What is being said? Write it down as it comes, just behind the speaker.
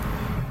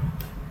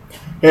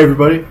Hey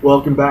everybody,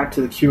 welcome back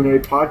to the Q&A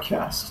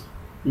podcast.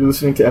 You're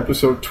listening to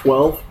episode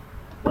 12.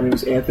 My name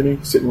is Anthony,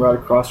 sitting right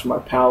across from my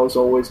pal as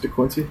always,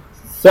 DeQuincy.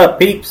 What's up,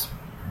 peeps?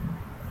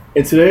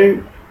 And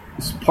today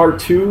is part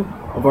 2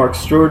 of our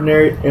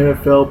extraordinary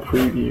NFL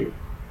preview.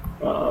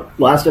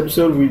 Last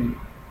episode we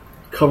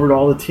covered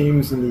all the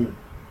teams in the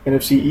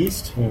NFC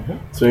East.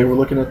 Today we're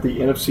looking at the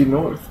NFC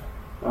North.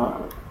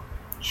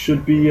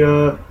 Should be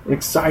an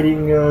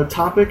exciting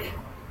topic,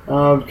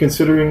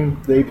 considering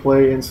they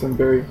play in some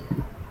very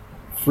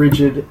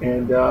frigid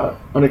and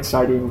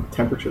unexciting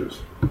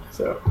temperatures.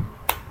 So,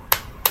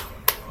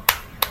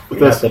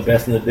 That's the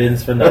best in the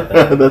business for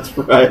nothing. That's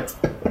right.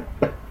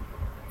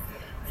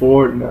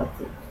 For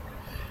nothing.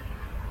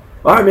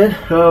 All right, man.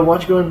 Why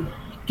don't you go and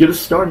get us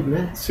started,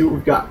 man? See what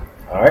we've got.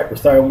 All right, we're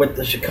starting with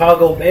the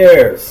Chicago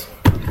Bears.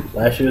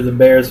 Last year, the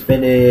Bears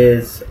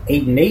finished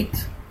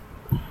 8-8.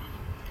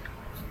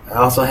 I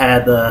also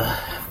had the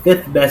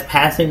 5th best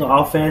passing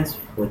offense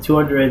with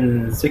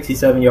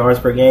 267 yards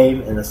per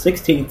game, and the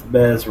 16th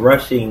best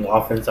rushing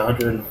offense,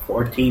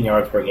 114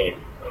 yards per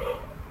game.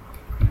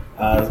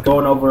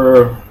 Going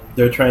over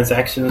their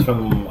transactions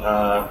from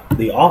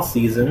the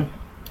offseason.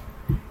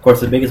 Of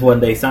course, the biggest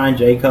one, they signed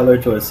Jay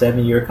Cutler to a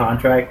 7-year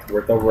contract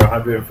worth over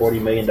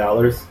 $140 million.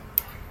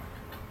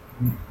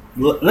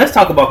 Let's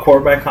talk about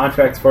quarterback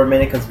contracts for a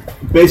minute. Because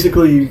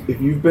basically, if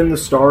you've been the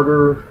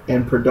starter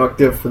and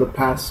productive for the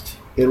past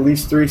at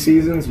least 3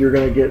 seasons, you're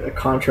going to get a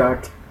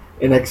contract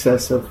in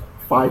excess of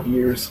 5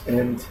 years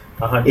and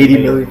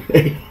 $80 million,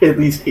 at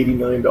least $80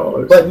 million.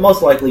 But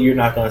most likely, you're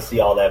not going to see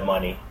all that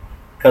money.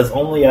 Because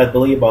only, I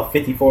believe, about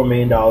 $54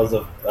 million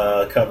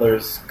of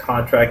Cutler's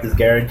contract is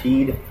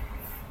guaranteed.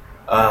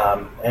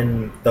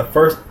 And the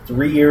first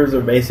 3 years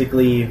are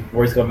basically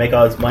where he's going to make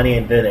all his money,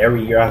 and then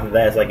every year after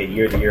that is like a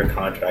year-to-year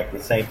contract.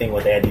 The same thing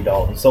with Andy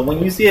Dalton. So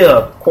when you see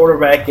a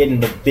quarterback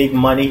getting the big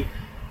money,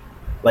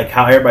 like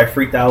how everybody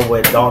freaked out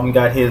when Dalton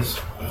got his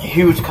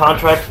huge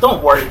contract,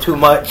 don't worry too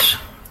much.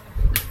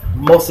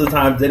 Most of the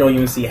time, they don't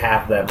even see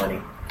half that money.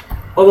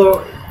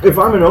 Although, if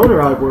I'm an owner,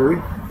 I'd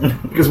worry.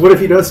 Because what if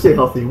he does stay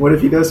healthy? What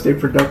if he does stay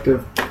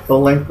productive the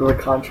length of the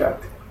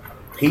contract?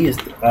 He is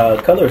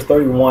Cutler is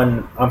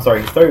 31. I'm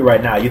sorry, he's 30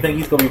 right now. You think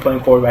he's going to be playing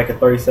quarterback at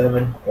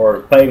 37,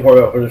 or playing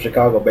quarterback for the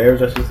Chicago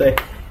Bears, I should say?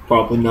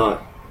 Probably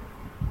not.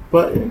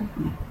 But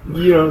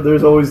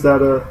there's always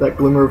that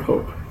glimmer of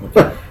hope.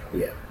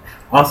 Yeah.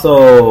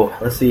 Also,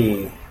 let's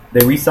see.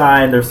 They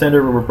re-signed their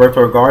center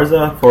Roberto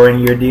Garza for a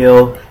 1-year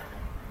deal.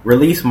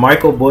 Released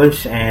Michael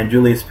Bush and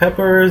Julius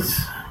Peppers.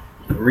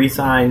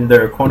 Re-signed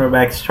their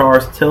cornerbacks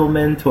Charles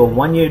Tillman to a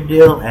 1-year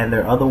deal, and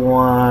their other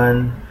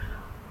one,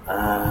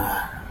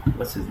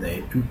 what's his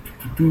name?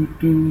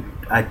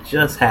 I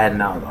just had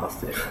now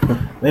lost it.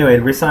 Anyway,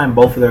 re-signed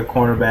both of their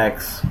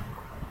cornerbacks.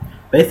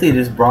 Basically,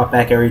 just brought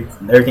back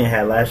everything they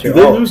had last year.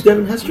 Did they lose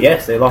Devin Hester?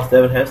 Yes, they lost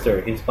Devin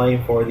Hester. He's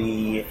playing for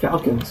the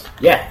Falcons.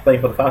 Yeah, playing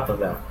for the Falcons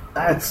now.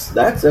 That's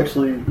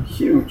actually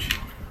huge.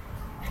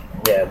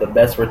 Yeah, the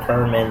best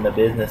return man in the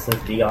business since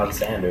Deion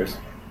Sanders.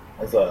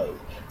 It's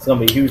going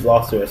to be a huge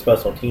loss to a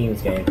special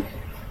teams game.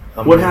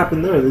 What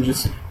happened there? They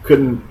just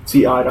couldn't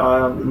see eye to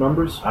eye on the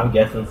numbers? I'm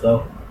guessing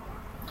so.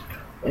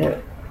 Yeah,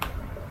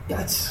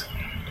 that's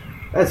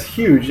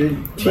huge.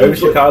 Maybe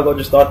Chicago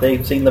just thought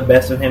they'd seen the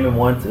best of him and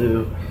wanted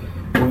to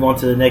move on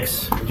to the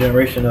next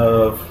generation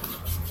of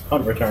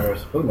punt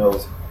returners. Who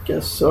knows?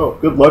 Guess so.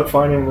 Good luck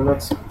finding the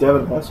next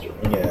Devin Hester.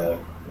 Yeah,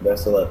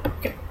 best of luck.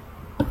 Okay.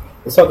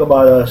 Let's talk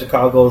about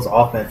Chicago's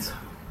offense.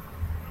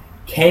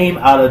 Came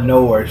out of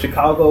nowhere.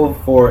 Chicago,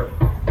 for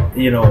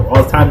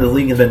all the time, the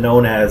league has been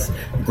known as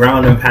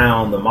ground and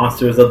pound, the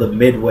monsters of the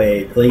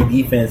midway, play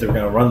defense, they're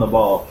going to run the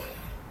ball.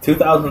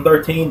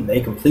 2013, they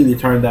completely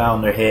turned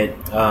down their head.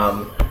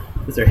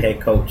 Who's their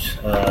head coach?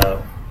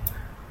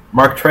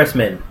 Mark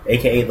Trestman,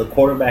 a.k.a. the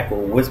quarterback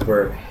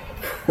whisperer,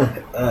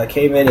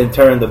 came in and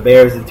turned the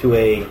Bears into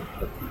a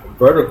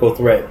vertical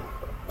threat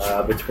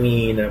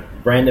between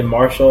Brandon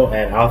Marshall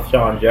and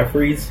Alshon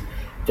Jeffries.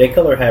 Jay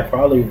Cutler had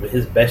probably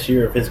his best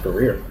year of his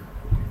career.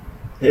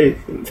 Hey,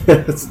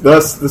 that's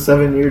thus the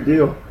 7-year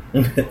deal.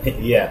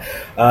 Yeah.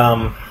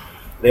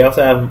 They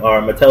also have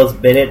Metellus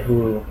Bennett,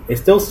 who is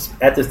still,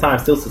 at this time,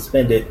 still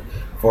suspended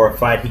for a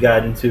fight he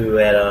got into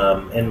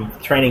in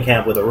training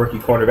camp with a rookie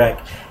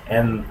cornerback.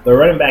 And the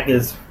running back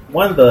is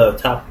one of the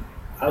top,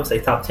 I would say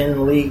top 10 in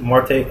the league.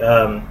 Matt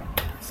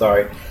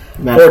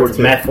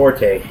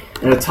Forte.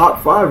 And a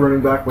top 5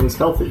 running back when he's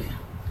healthy.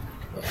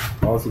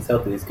 As long as he's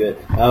healthy, he's good.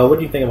 What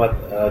do you think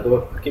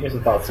about give me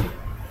some thoughts.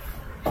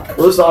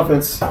 Well, this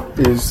offense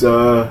is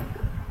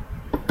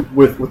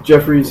with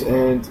Jeffries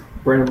and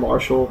Brandon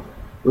Marshall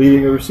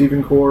leading the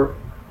receiving corps,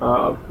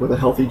 with a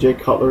healthy Jay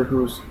Cutler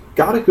who's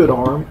got a good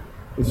arm.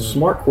 He's a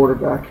smart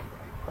quarterback.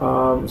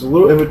 He's a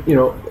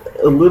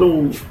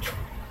little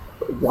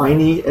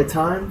whiny at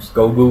times.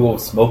 Go Google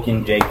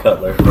smoking Jay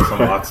Cutler for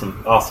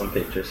some awesome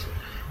pictures.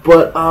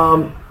 But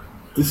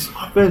this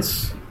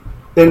offense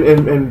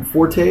and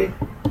Forte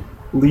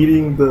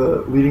leading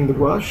the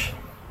rush.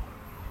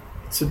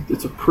 It's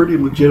a pretty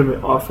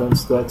legitimate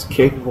offense that's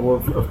capable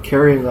of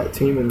carrying that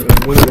team and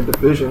winning a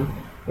division.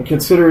 And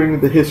considering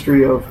the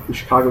history of the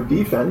Chicago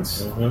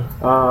defense,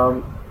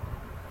 or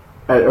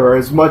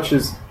as much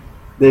as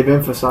they've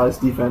emphasized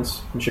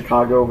defense in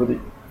Chicago over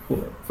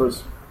for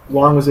as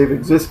long as they've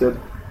existed,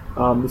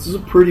 this is a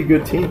pretty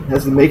good team.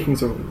 Has the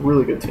makings of a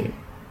really good team.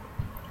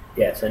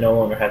 Yes, and no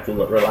longer have to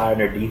rely on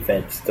their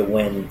defense to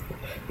win,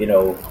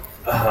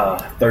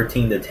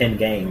 13-10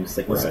 games.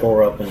 They can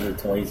score up into the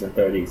 20s and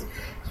 30s.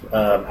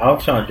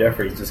 Alshon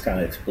Jeffries just kind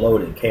of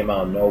exploded, came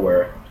out of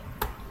nowhere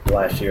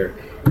last year.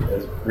 It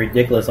was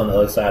ridiculous on the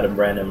other side of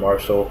Brandon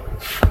Marshall.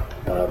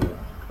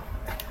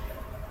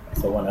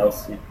 Someone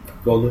else you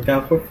go look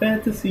out for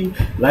fantasy.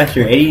 Last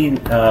year,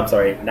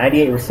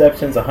 98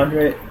 receptions,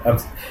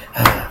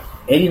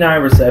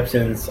 89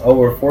 receptions,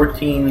 over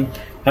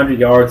 1,400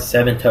 yards,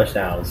 7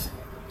 touchdowns.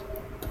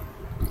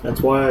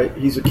 That's why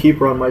he's a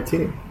keeper on my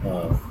team.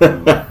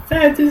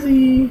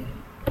 Fantasy.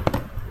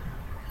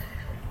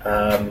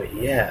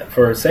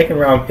 For a second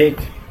round pick,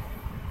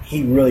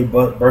 he really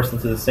burst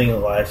into the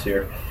scene last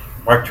year.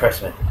 Mark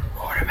Trestman,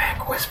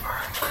 quarterback whisperer.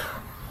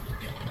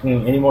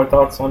 Any more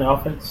thoughts on the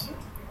offense?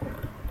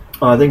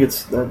 I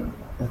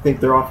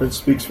think their offense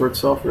speaks for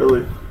itself,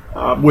 really,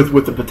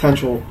 with the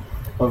potential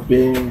of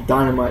being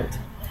dynamite.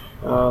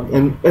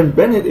 And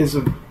Bennett is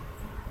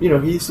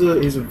he's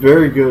a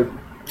very good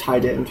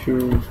tight end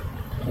who,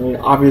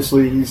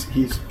 obviously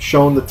he's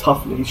shown the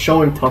toughness. He's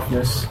showing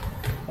toughness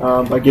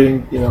by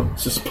getting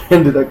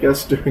suspended, I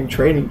guess, during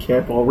training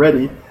camp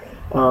already.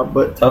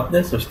 But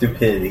toughness or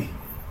stupidity?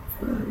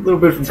 A little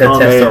bit from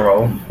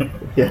column A.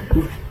 Yeah,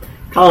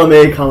 column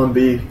A, column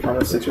B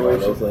kind of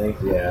situation. Those things,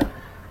 yeah.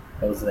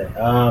 Those things.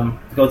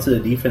 Go to the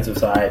defensive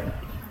side.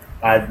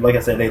 Like I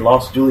said, they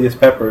lost Julius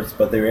Peppers,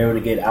 but they were able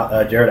to get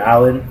Jared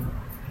Allen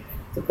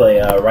to play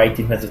right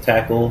defensive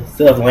tackle.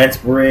 Still have Lance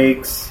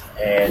Briggs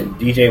and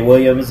DJ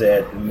Williams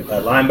at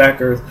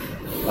linebackers.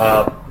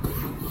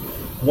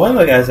 One of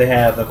the guys they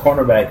have, the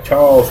cornerback,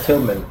 Charles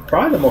Tillman,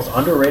 probably the most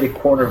underrated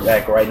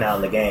cornerback right now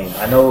in the game.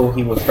 I know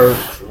he was hurt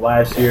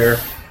last year,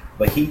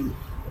 but he's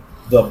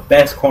the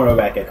best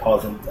cornerback at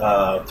causing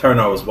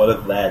turnovers, whether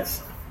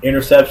that's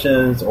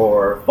interceptions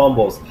or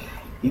fumbles.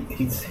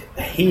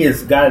 He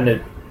has gotten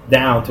it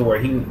down to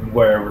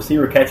where a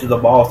receiver catches the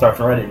ball, starts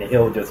running, and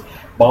he'll just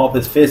ball up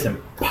his fist and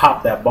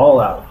pop that ball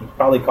out. He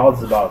probably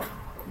causes about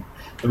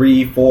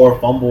 3-4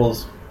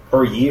 fumbles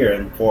per year,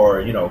 and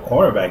for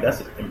cornerback,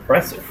 that's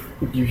impressive.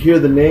 You hear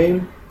the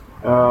name,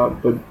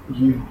 but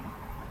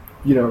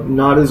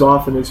not as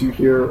often as you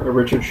hear a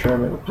Richard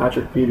Sherman or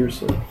Patrick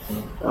Peterson.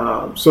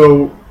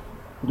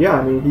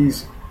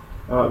 He's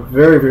a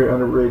very, very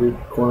underrated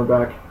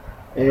cornerback,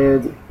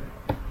 and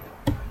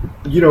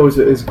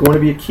is going to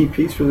be a key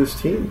piece for this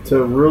team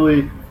to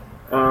really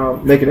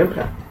make an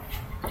impact.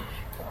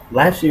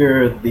 Last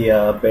year,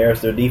 the Bears,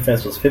 their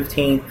defense was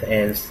 15th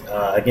and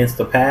against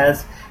the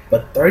pass,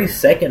 but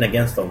 32nd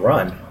against the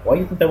run. Why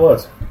do you think that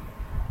was?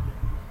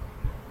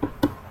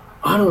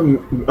 I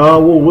don't.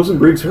 Wasn't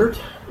Briggs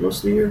hurt most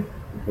of the year?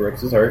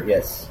 Briggs was hurt,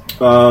 yes.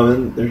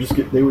 And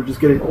they were just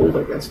getting old,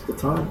 I guess, at the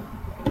time.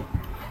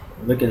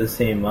 Look at this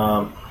team.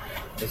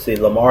 Let's see,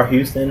 Lamar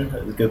Houston,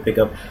 a good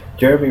pickup.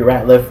 Jeremy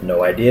Ratliff,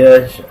 no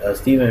idea.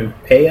 Stephen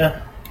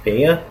Paya,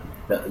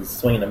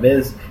 swinging a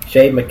miss.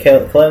 Shea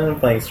McClellan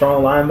playing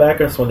strong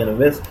linebacker, swinging a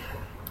miss.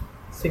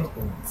 Seems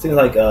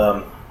like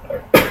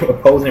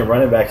opposing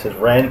running backs just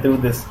ran through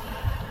this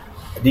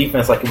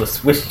defense like it was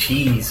Swiss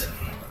cheese.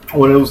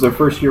 When it was their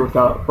first year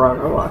without Brian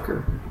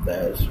Urlacher.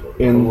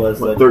 In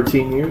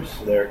 13 years?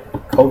 Their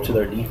coach of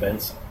their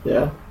defense.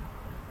 Yeah.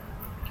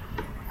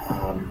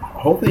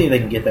 Hopefully they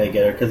can get that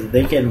together because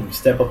they can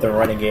step up their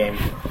running game,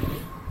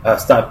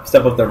 step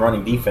up their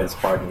running defense,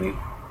 pardon me.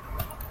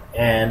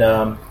 And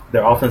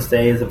their offense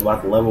stays at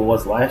about the level it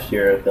was last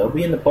year. They'll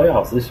be in the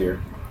playoffs this year.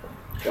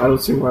 I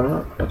don't see why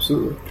not.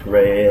 Absolutely.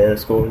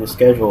 Let's go over the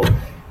schedule.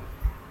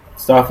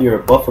 Start the year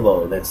at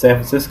Buffalo, then San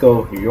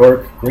Francisco, New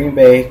York, Green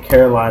Bay,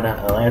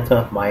 Carolina,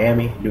 Atlanta,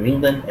 Miami, New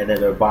England, and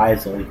then their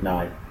byes in Week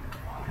 9.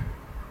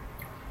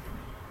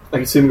 I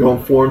can see them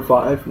going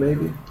 4-5,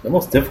 maybe. The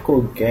most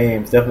difficult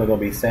games definitely going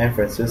to be San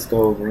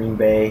Francisco, Green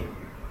Bay.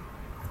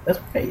 That's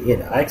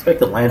it. I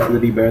expect Atlanta to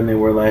be better than they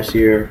were last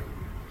year.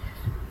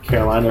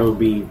 Carolina will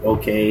be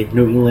okay.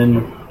 New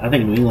England, I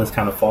think New England's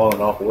kind of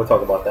falling off, but we'll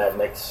talk about that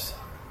next.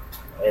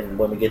 And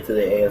when we get to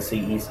the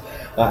AFC East,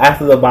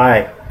 after the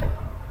bye,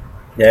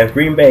 they have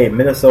Green Bay,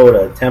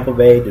 Minnesota, Tampa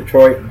Bay,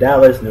 Detroit,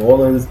 Dallas, New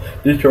Orleans,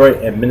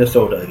 Detroit, and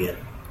Minnesota again.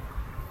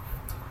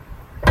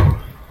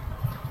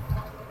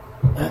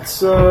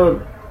 That's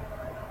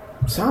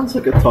sounds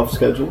like a tough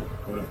schedule.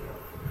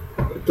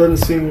 It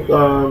doesn't seem,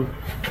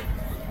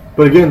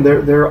 but again,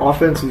 their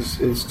offense has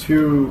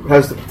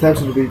the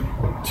potential to be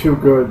too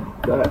good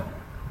that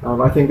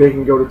I think they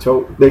can go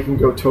toe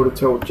to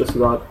toe with just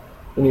about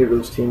any of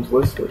those teams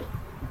listed.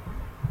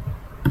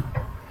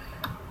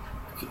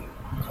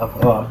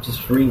 I'm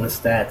just reading the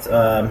stats.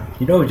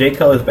 You know who Jay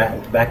Cutler's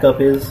backup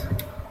is?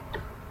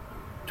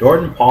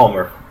 Jordan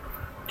Palmer.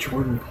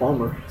 Jordan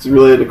Palmer. Is he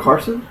related to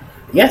Carson?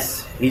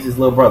 Yes, he's his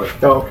little brother.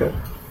 Oh, okay.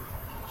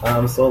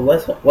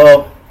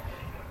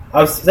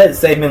 I was said the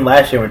same thing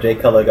last year when Jay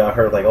Cutler got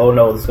hurt. Like, oh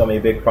no, this is gonna be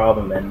a big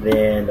problem. And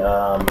then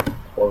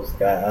what was the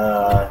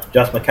guy?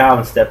 Josh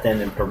McCown stepped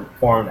in and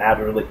performed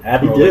admirably.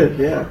 He did,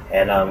 yeah.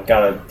 And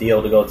got a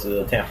deal to go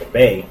to Tampa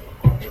Bay.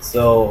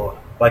 So,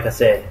 like I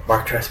said,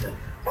 Mark Trestman,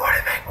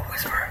 quarterback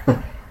whisperer.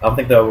 I don't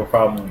think they'll have a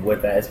problem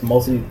with that. It's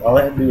mostly all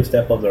they have to do is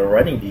step up their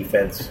running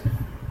defense,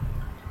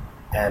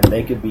 and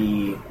they could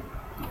be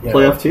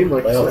playoff team,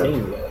 like playoff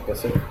team. Like I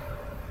said.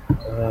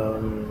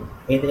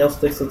 Anything else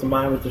sticks to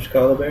mind with the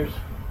Chicago Bears?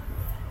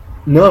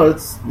 No, I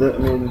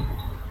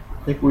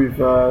think we've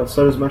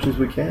said as much as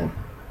we can.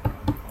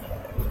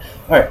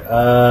 All right,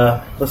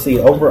 let's see.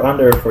 Over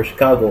under for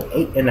Chicago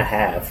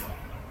 8.5.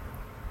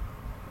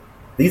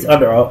 These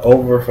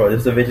over for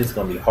this division is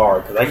going to be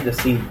hard because I can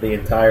just see the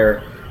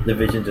entire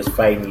division just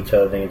fighting each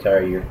other the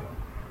entire year.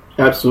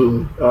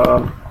 Absolutely,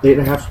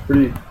 8.5 is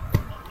pretty.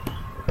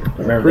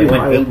 Remember, they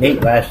went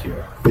 8 last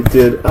year. They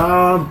did.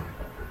 I'll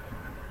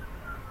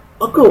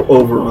go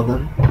over on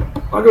them.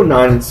 I'll go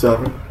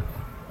 9-7.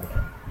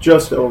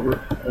 Just over.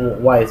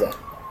 Why is that?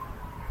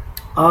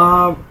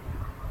 I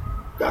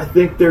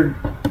think they're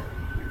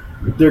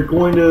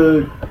going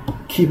to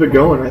keep it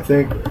going. I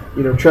think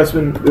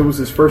Trestman. It was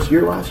his first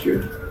year last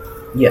year.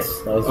 Yes,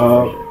 that was his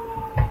first year.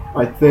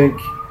 I think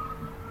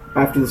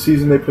after the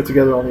season they put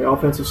together on the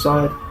offensive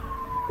side,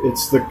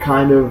 it's the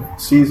kind of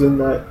season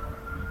that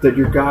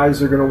your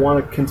guys are going to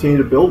want to continue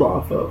to build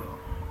off of.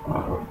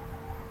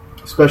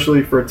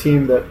 Especially for a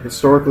team that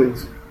historically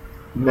has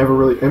never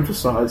really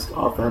emphasized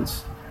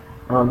offense.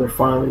 They're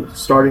finally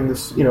starting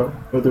this, or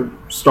they're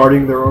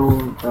starting their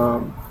own,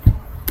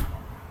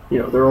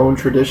 their own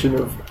tradition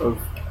of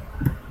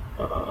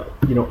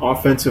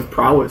offensive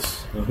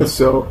prowess. Mm-hmm.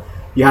 So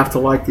you have to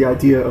like the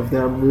idea of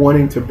them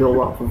wanting to build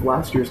off of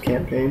last year's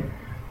campaign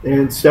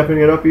and stepping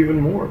it up even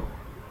more.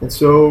 And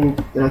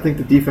I think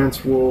the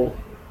defense will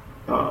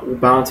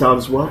balance out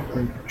as well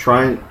and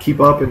try and keep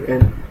up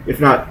and if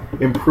not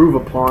improve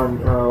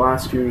upon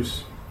last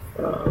year's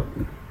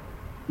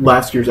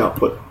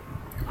output.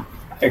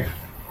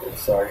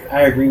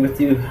 I agree with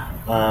you.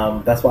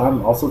 That's why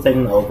I'm also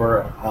taking over.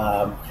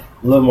 A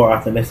little more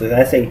optimistic.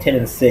 I say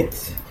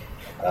 10-6.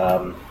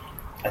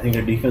 I think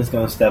their defense is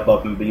going to step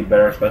up and be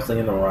better, especially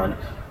in the run.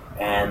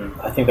 And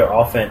I think their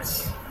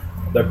offense,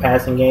 their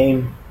passing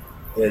game,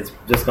 is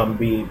just going to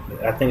be.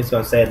 I think it's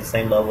going to stay at the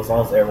same level as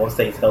long as everyone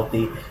stays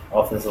healthy,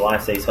 offensive line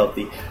stays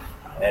healthy,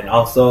 and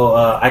also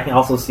I can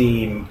also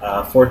see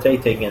Forte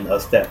taking a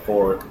step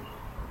forward.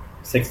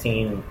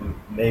 16,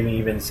 maybe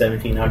even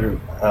 1,700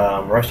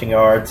 rushing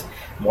yards,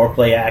 more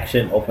play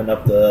action, open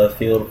up the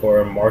field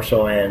for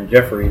Marshall and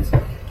Jeffries.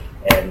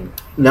 And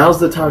now's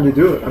the time to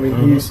do it. I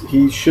mean,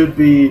 he should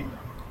be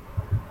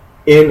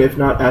in, if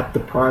not at the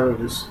prime of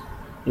his,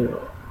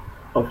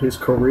 of his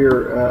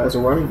career as a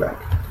running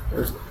back.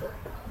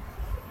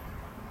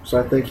 So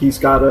I think he needs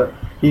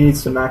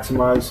to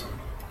maximize,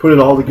 put it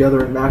all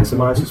together and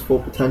maximize his full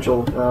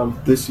potential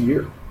this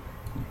year.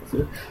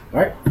 All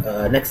right,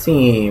 next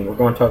team we're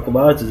going to talk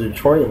about is the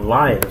Detroit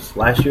Lions.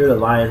 Last year, the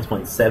Lions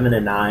went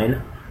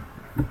 7-9.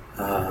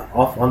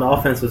 On the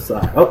offensive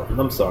side,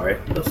 I'm sorry.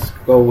 Let's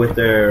go with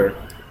their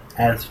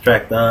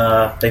abstract.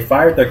 They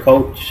fired their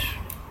coach,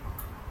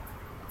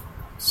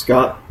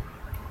 Scott.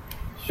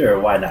 Sure,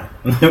 why not?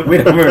 We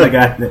don't remember the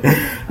guy.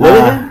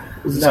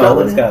 Scott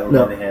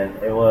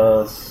Linehan. It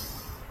was.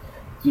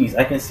 Jeez,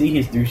 I can see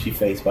his douchey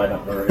face, but I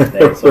don't remember his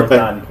name, so it's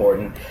not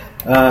important.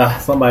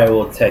 Somebody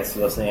will text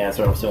us the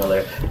answer. I'm still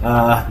there.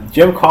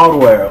 Jim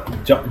Caldwell.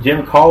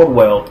 Jim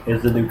Caldwell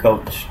is the new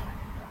coach.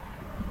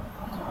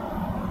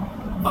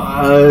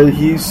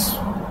 He's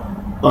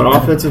an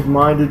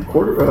offensive-minded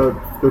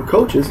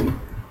coach, isn't he?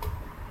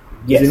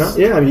 Yes. Is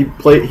he not?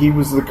 Yeah, he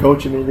was the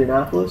coach in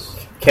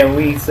Indianapolis. Can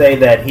we say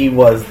that he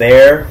was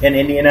there in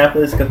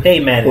Indianapolis? Because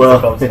Peyton Manning is the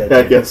coach of that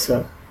I guess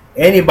so.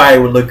 Anybody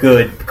would look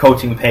good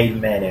coaching Peyton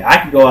Manning. I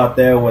could go out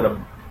there with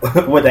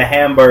a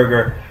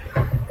hamburger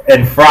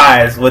and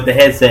fries with the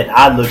headset.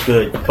 I'd look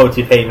good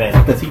coaching Peyton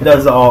Manning because he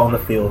does it all on the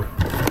field.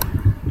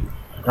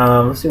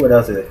 Let's see what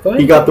else is it.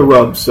 He got the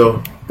rub,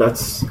 so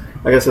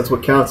I guess that's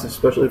what counts,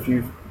 especially if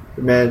you've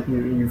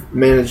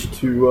managed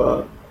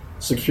to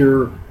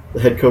secure the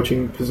head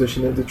coaching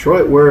position in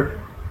Detroit, where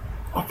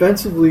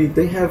offensively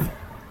they have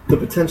the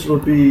potential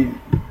to be,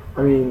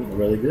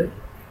 really good.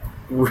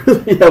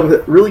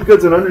 Really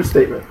good's an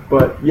understatement,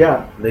 but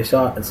yeah. They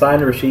signed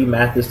Rasheed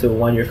Mathis to a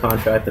 1-year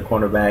contract, the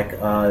cornerback.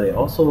 They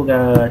also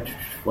got,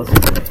 what's his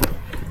name?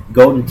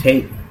 Golden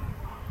Tate.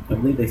 I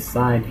believe they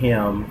signed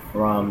him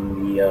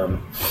from the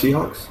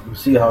Seahawks.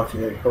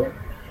 Yeah, correct.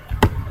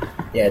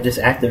 Yeah, just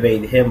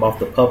activated him off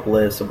the PUP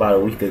list about a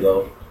week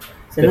ago.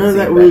 And none of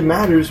that really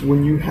matters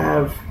when you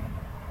have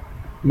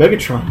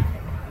Megatron.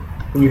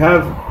 When you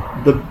have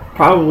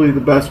probably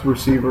the best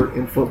receiver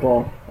in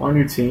football on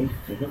your team.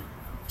 Mm-hmm.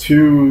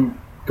 To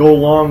go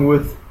along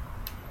with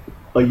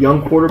a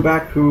young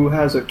quarterback who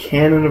has a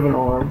cannon of an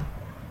arm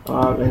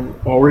and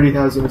already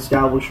has an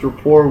established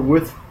rapport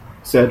with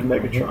said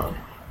Megatron.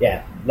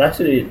 Yeah, last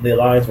year the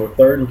Lions were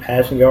third in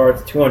passing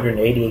yards,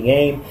 280 a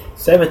game,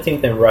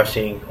 17th in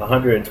rushing,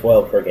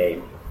 112 per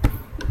game.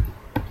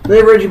 They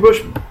have Reggie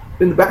Bush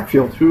in the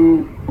backfield,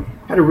 who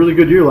had a really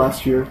good year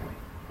last year,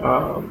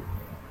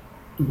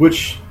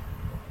 which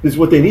is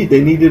what they need.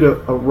 They needed a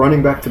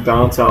running back to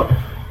balance out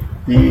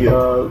the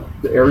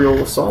aerial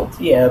assault.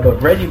 Yeah,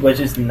 but Reggie Bush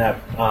isn't that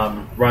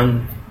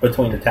run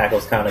between the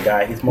tackles kind of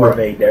guy. He's more of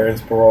a Darren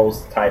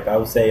Sproles type. I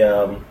would say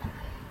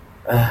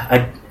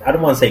I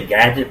don't want to say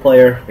gadget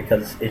player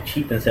because it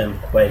cheapens him,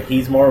 but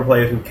he's more of a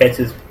player who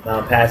catches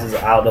passes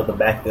out of the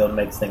backfield and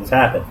makes things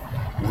happen.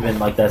 He's been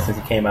like that since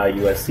he came out of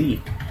USC.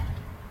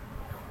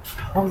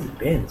 How long has it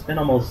been? It's been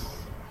almost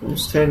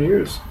 10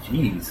 years.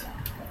 Jeez.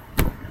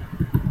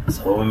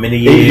 So many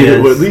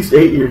years. Well, at least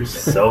 8 years.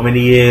 So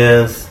many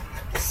years.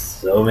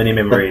 So many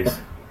memories.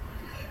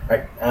 All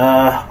right.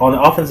 On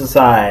the offensive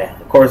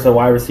side, of course, the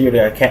wide receiver,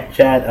 they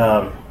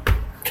got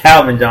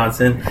Calvin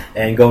Johnson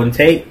and Golden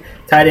Tate.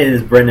 Tight end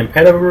is Brendan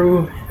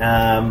Pettigrew.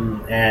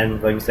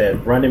 And like we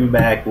said, running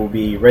back will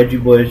be Reggie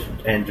Bush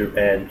and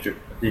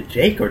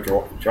Jake or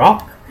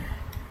Jock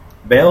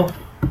Bell.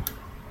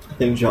 I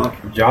think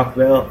Jock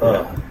Bell.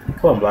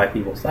 Come on, black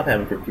people. Stop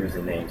having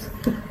confusing names.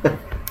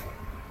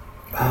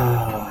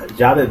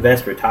 Jabba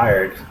Best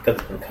retired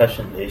because of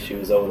concussion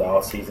issues over the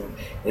offseason.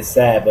 It's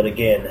sad, but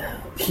again...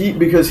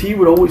 Because he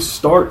would always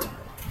start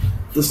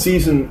the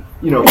season,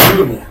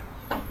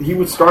 he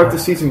would start the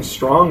season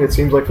strong, it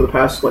seems like, for the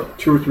past,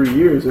 2 or 3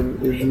 years,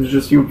 and it was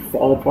just, he would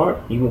fall apart.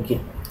 He would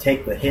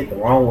take the hit the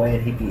wrong way,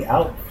 and he'd be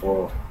out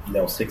for,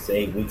 6 to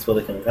 8 weeks with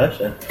a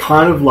concussion.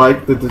 Kind of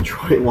like the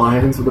Detroit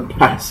Lions of the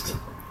past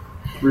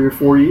 3 or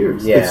 4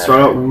 years. Yeah. They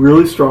start out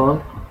really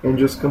strong and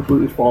just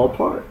completely fall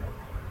apart.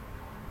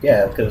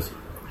 Yeah, because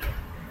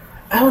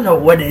I don't know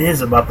what it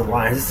is about the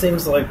Lions. It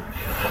seems like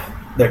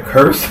they're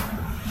cursed.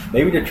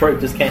 Maybe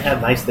Detroit just can't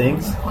have nice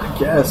things. I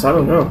guess. I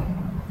don't know.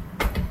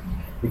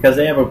 Because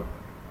they have a...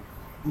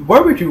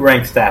 Where would you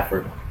rank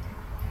Stafford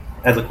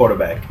as a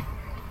quarterback?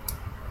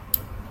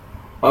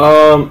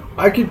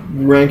 I could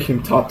rank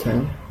him top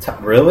 10.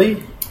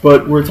 Really?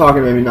 But we're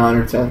talking maybe 9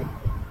 or 10.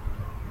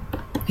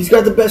 He's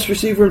got the best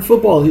receiver in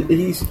football. The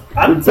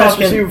best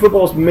receiver in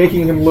football is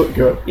making him look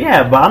good.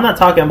 Yeah, but I'm not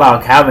talking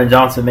about Calvin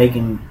Johnson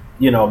making,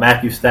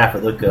 Matthew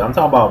Stafford look good. I'm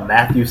talking about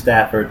Matthew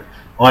Stafford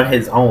on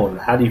his own.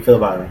 How do you feel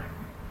about him?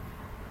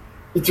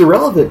 It's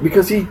irrelevant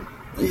because he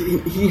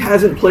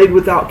hasn't played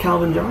without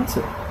Calvin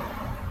Johnson.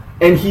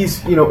 And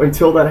he's,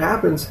 until that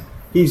happens,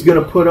 he's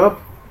going to put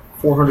up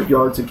 400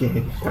 yards a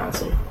game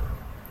passing.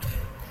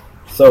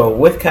 So,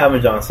 with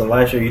Calvin Johnson,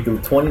 last year he threw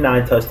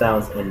 29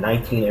 touchdowns and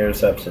 19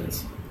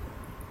 interceptions.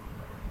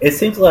 It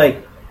seems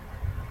like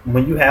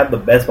when you have the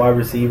best wide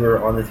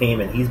receiver on the team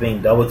and he's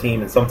being double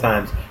teamed and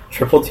sometimes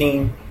triple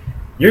teamed,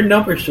 your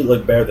numbers should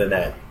look better than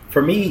that.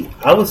 For me,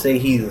 I would say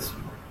he's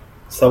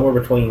somewhere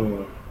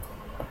between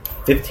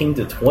 15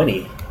 to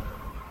 20.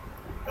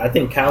 I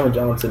think Calvin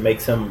Johnson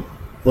makes him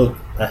look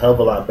a hell of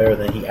a lot better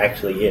than he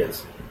actually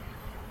is.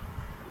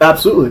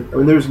 Absolutely. I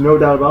mean, there's no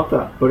doubt about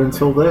that. But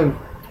until then...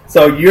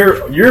 So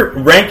you're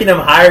ranking him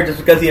higher just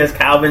because he has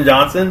Calvin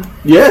Johnson?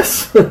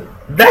 Yes.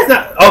 That's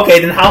not... Okay,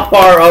 then how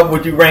far up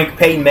would you rank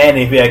Peyton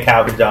Manning if he had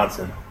Calvin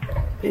Johnson?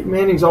 Peyton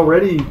Manning's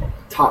already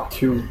top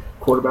 2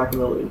 quarterback in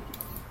the league.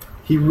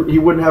 He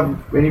wouldn't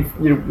have any...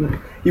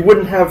 he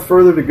wouldn't have much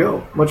further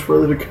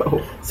to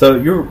go. So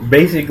you're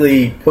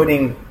basically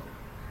putting...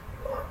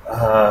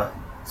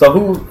 so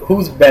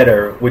who's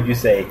better, would you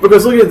say?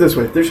 Because look at it this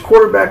way. There's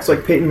quarterbacks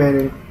like Peyton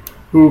Manning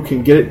who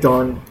can get it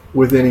done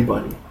with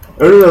anybody.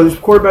 There's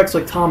quarterbacks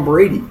like Tom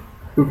Brady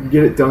who can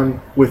get it done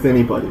with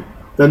anybody.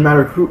 Doesn't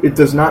matter who. It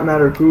does not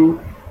matter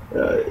who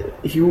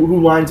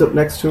lines up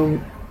next to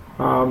him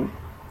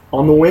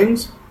on the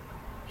wings.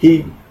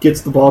 He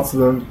gets the ball to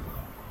them,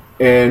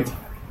 and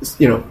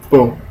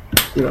boom,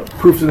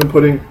 proofs of them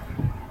putting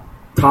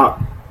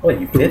top. What,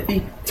 you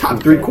 50?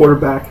 Top 3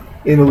 quarterback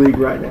in the league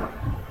right now.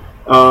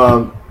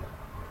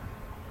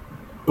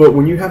 But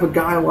when you have a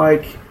guy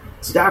like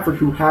Stafford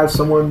who has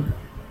someone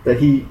that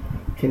he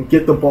can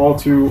get the ball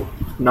to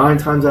 9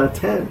 times out of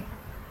 10,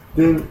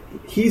 then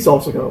he's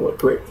also going to look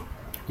great.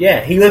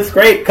 Yeah, he looks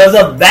great because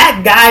of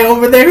that guy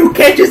over there who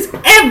catches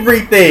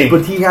everything.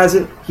 But he has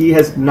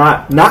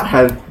not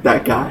had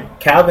that guy.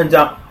 Calvin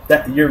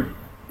Johnson, your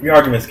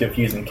argument's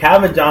confusing.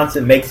 Calvin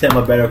Johnson makes him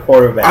a better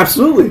quarterback.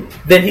 Absolutely.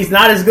 Then he's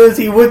not as good as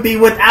he would be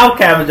without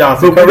Calvin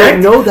Johnson, but correct?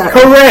 We don't know that.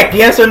 Correct,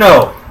 yes or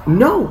no?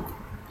 No.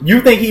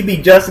 You think he'd be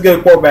just a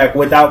good quarterback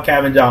without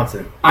Calvin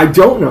Johnson? I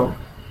don't know.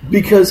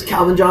 Because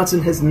Calvin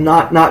Johnson has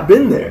not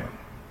been there.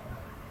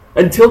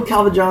 Until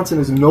Calvin Johnson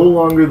is no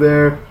longer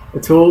there,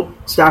 until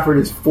Stafford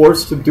is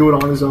forced to do it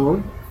on his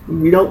own,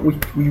 we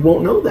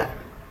won't know that.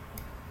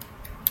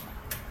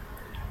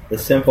 The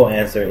simple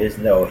answer is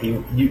no.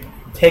 You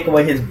take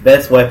away his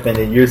best weapon,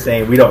 and you're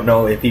saying we don't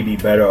know if he'd be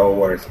better or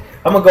worse.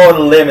 I'm gonna go on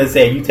a limb and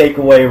say you take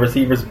away a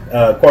receiver's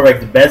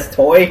quarterback's best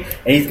toy,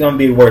 and he's gonna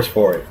be worse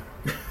for it.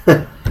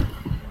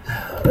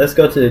 Let's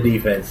go to the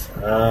defense.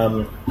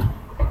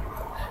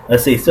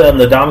 Let's see. Still have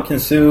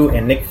Ndamukong Suh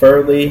and Nick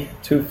Furley,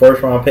 2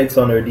 first-round picks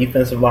on their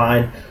defensive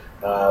line.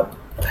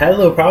 Had a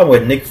little problem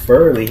with Nick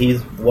Furley. He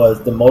was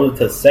demoted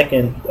to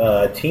second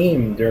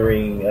team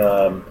during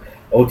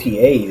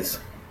OTAs.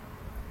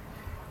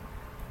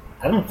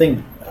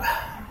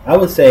 I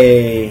would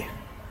say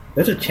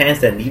there's a chance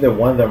that neither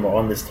one of them are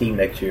on this team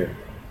next year.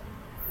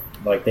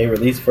 Like they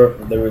released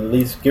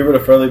get rid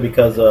of Furley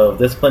because of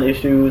discipline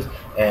issues,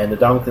 and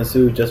Ndamukong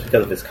Suh just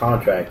because of his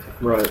contract.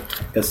 Right.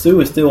 Because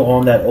Suh is still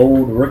on that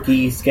old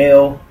rookie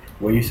scale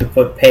where you should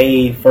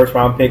pay first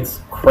round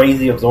picks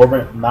crazy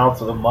absorbent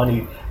amounts of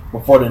money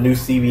before the new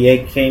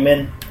CBA came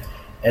in,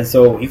 and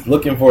so he's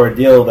looking for a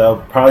deal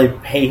that'll probably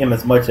pay him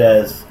as much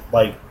as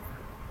like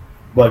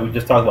we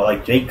just talked about,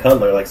 like Jay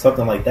Cutler, like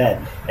something like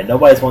that. And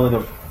nobody's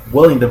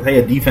willing to pay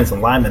a defensive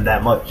lineman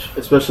that much,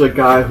 especially a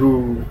guy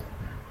who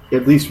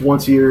at least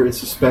once a year is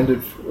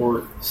suspended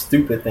for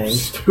stupid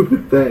things, who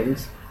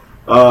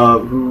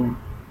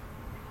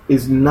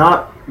is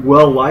not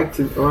well liked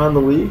around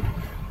the league.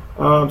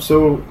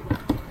 So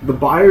the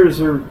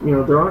buyers are,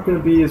 there aren't going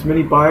to be as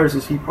many buyers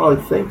as he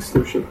probably thinks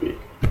there should be.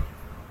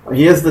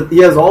 He has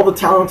all the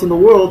talent in the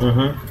world.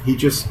 Mm-hmm. He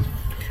just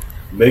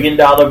 $1 million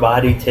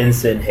body,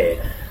 10-cent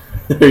head.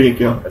 There you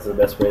go. That's the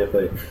best way to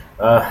put it.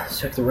 Let's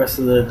check the rest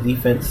of the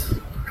defense.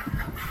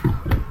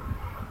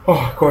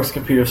 Oh, of course,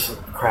 computer's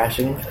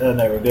crashing.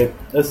 Never good.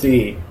 Let's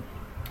see.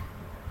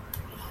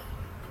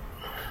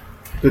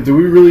 But do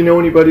we really know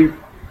anybody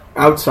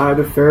outside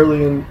of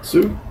Fairley and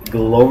Suh?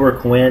 Glover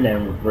Quinn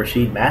and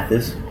Rasheed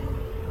Mathis.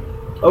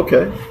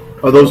 Okay.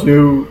 Are those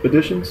new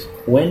additions?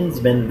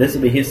 This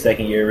will be his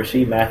second year.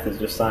 Rasheed Mathis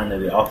just signed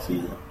in the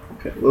offseason.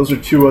 Okay. Those are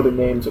 2 other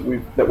names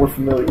that we're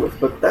familiar with,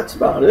 but that's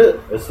about it.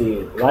 Let's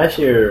see. Last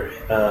year,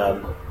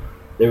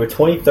 they were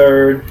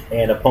 23rd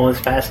in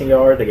opponents' passing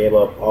yards. They gave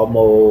up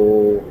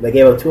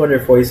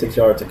 246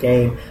 yards a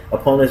game.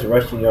 Opponents'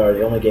 rushing yards,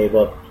 they only gave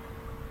up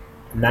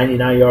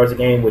 99 yards a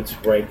game, which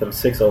ranked them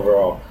 6th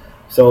overall.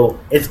 So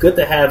it's good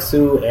to have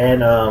Suh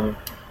and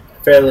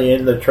Fairley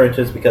in the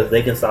trenches because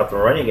they can stop the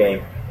running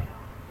game.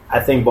 I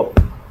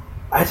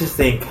just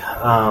think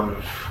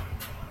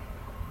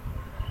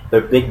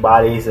they're big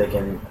bodies. They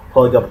can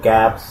plug up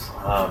gaps.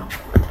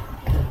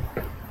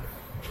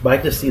 But I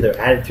just see their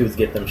attitudes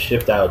get them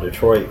shipped out of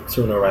Detroit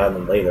sooner rather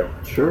than later.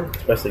 Sure.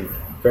 Especially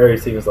Fairley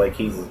seems like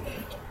he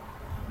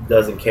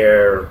doesn't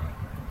care.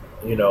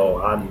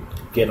 I'm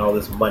getting all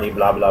this money,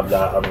 blah, blah,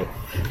 blah.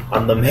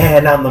 I'm the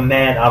man.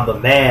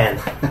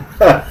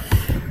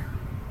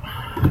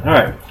 All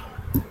right.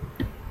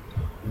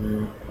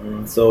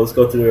 So let's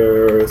go to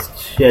their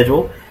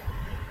schedule.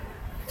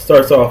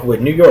 Starts off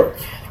with New York,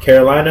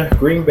 Carolina,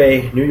 Green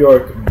Bay, New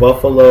York,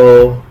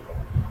 Buffalo,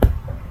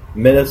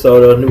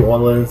 Minnesota, New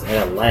Orleans, and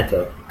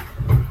Atlanta.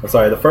 I'm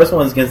sorry, the first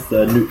one is against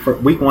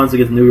week 1 is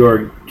against the New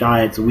York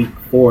Giants. Week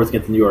 4 is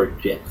against the New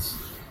York Jets.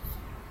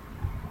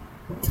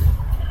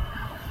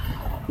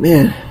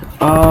 Man,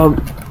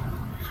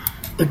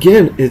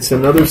 again, it's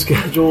another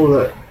schedule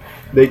that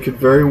they could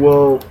very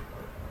well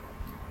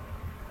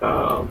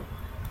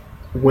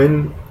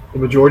win the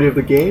majority of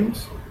the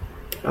games,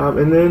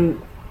 and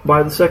then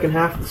by the second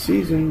half of the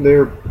season,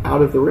 they're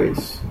out of the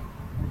race.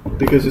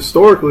 Because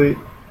historically,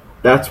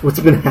 that's what's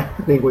been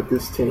happening with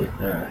this team.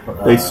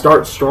 They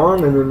start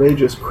strong, and then they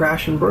just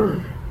crash and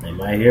burn.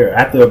 Right here,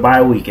 after a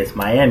bye week, it's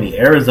Miami,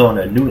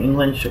 Arizona, New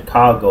England,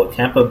 Chicago,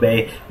 Tampa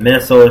Bay,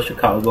 Minnesota,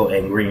 Chicago,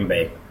 and Green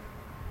Bay.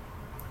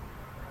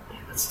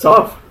 It's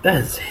tough.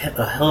 That is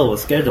a hell of a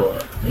schedule.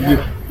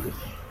 Yeah.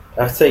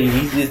 I'd say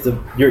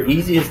your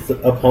easiest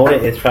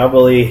opponent is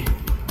probably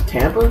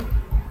Tampa?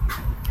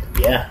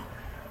 Yeah.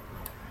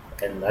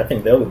 And I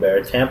think they'll be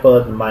better.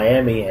 Tampa,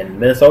 Miami, and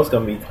Minnesota's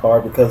going to be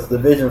hard because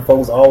division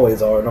foes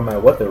always are, no matter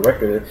what their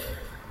record is.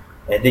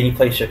 And then you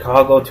play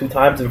Chicago 2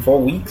 times in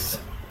 4 weeks.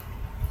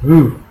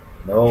 Ooh.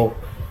 No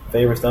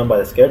favors done by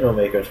the schedule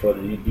makers for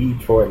the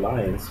Detroit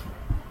Lions.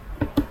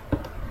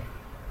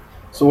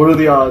 So what are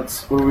the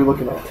odds? What are we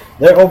looking at?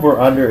 Their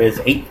over-under is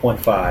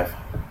 8.5.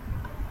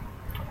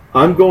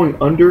 I'm going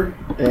under,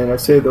 and I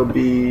say they'll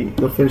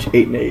finish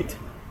 8-8.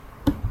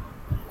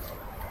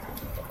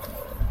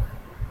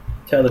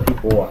 Tell the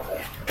people why.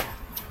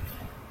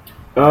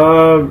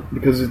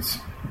 Because it's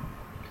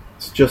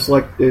just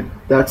like it.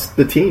 That's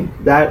the team.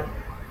 That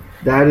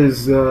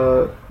is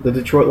the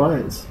Detroit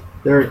Lions.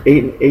 They're an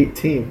 8-8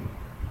 team.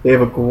 They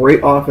have a great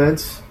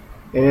offense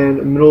and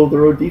a middle of the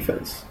road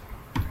defense.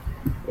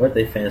 Where did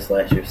they finish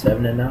last year?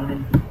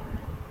 7-9.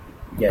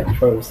 Yeah,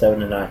 Detroit was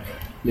 7-9.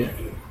 Yeah,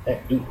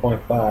 at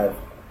 8.5.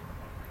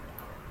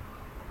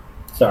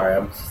 Sorry,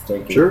 I'm just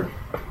thinking. Sure.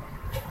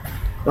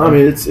 No, I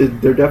mean,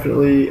 they're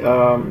definitely,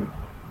 and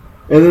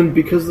then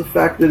because of the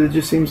fact that it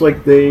just seems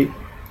like it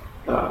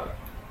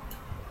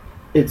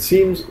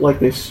seems like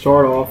they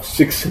start off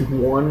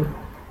 6-1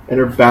 and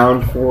are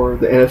bound for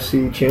the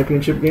NFC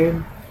Championship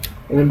game,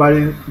 and then by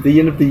the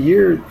end of the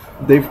year,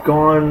 they've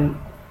gone.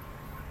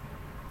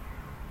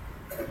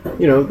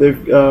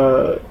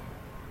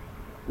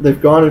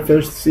 They've gone and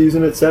finished the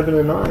season at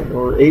 7-9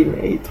 or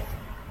 8-8,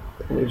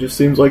 and it just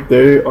seems like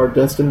they are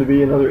destined to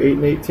be another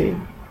 8-8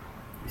 team.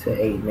 to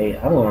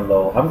 8-8. I'm going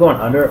low. I'm going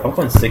under. I'm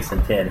going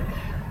 6-10.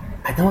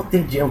 I don't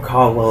think Jim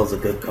Caldwell is a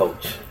good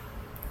coach.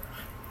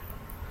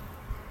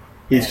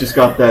 He's just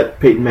got that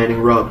Peyton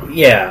Manning rub.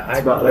 Yeah,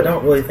 I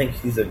don't really think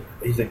he's a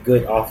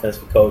good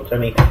offensive coach. I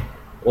mean,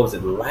 what was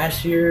it,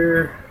 last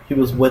year he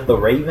was with the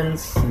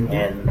Ravens,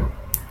 and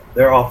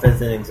their offense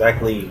didn't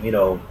exactly,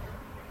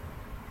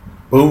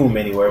 boom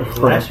anywhere. Was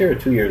it last year or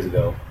 2 years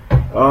ago?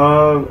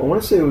 I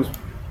want to say it was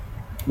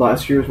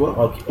last year as well.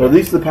 Okay. Or at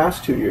least the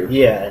past 2 years.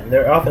 Yeah, and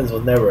their offense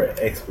was never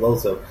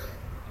explosive.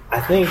 I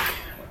think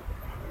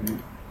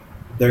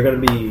they're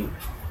going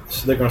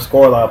to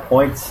score a lot of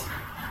points,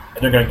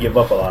 and they're going to give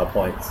up a lot of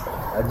points.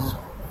 I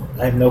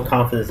have no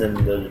confidence in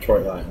the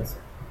Detroit Lions.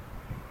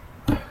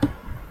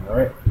 All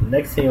right,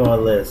 next team on the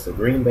list, the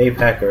Green Bay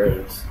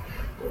Packers.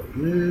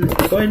 Go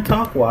ahead and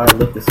talk while I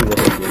look to see what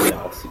they did in the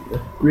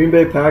offseason. Green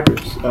Bay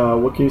Packers.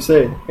 What can you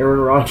say? Aaron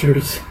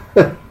Rodgers.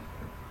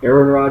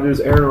 Aaron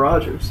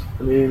Rodgers.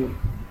 I mean,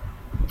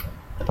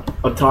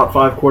 a top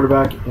 5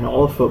 quarterback in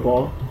all of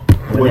football.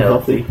 When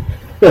healthy.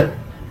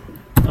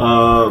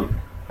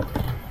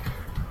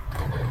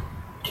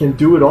 Can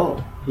do it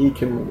all. He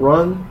can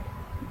run.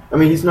 I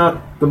mean, he's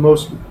not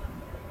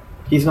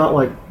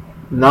like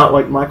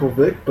Michael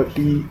Vick, but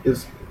he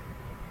is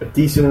a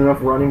decent enough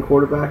running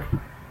quarterback.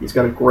 He's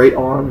got a great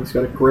arm. He's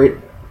got a great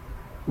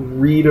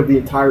read of the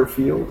entire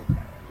field.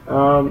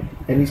 And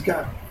he's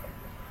got,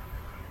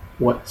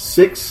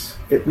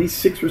 at least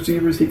six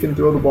receivers he can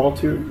throw the ball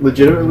to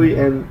legitimately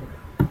and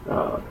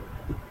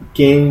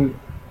gain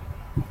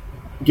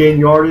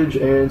yardage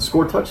and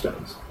score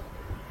touchdowns.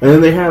 And then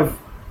they have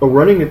a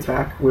running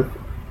attack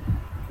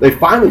they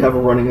finally have a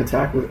running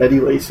attack with Eddie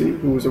Lacy,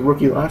 who was a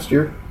rookie last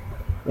year,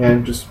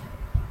 and just,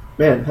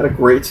 had a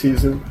great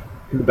season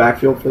in the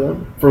backfield for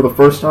them for the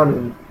first time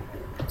in,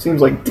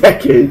 seems like,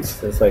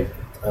 decades. It's like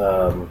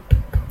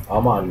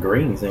Ahman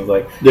Green seems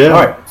like. Yeah.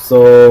 All right,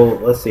 so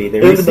let's see. The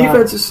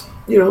defense is,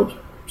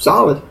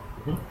 solid.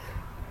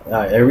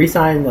 They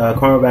re-signed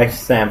cornerback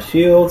Sam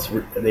Shields.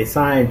 They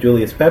signed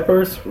Julius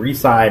Peppers.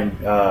 Re-signed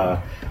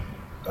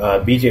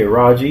B.J.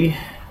 Raji.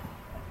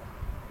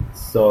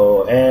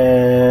 So,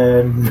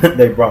 and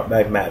they brought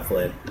back Matt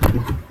Flynn.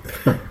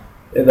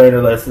 They learned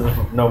a lesson,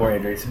 no more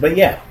injuries. But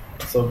yeah,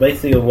 so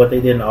basically what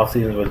they did in the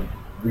offseason was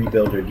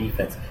rebuild their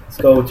defense. Let's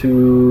go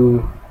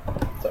to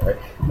the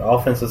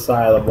offensive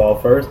side of the ball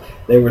first.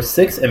 They were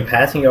 6th in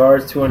passing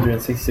yards,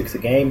 266 a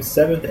game,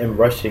 7th in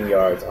rushing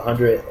yards,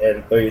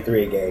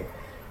 133 a game.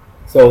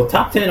 So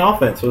top 10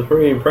 offense was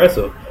pretty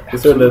impressive.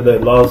 Considering they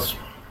lost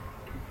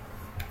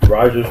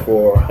Rodgers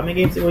for, how many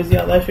games was he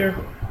out last year?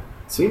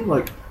 It seemed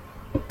like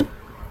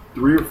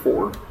 3 or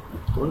 4,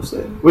 I want to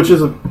say. Which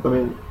is, it's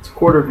a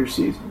quarter of your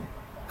season.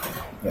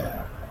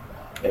 Yeah,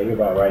 you're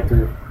about right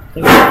through. I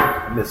think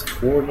I missed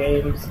 4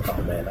 games.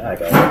 Oh man, I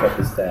gotta look up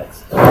his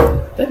stats.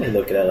 Let me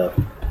look that up.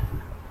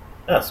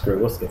 Screw it,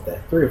 we'll skip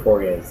that. 3 or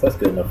 4 games. That's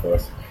good enough for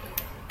us.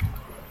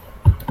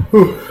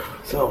 Whew.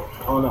 So,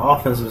 on the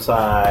offensive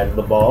side of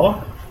the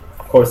ball,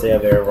 of course they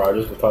have Aaron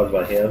Rodgers. We talked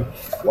about him.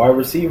 Wide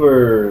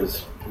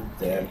receivers,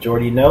 they have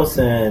Jordy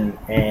Nelson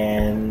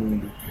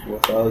and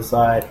what's the other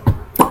side?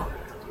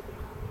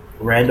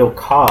 Randall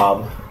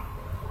Cobb.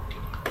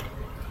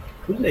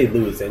 Who did they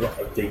lose?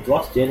 They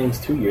lost Jennings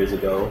 2 years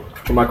ago.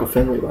 For Michael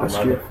Finley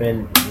last year.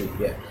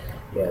 Yeah,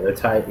 they're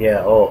tied.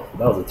 Yeah, that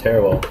was a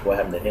terrible what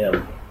happened to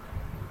him.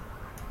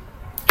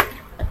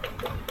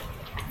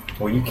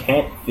 When you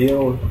can't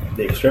feel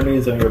the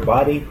extremities of your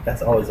body,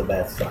 that's always a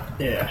bad sign.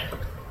 Yeah.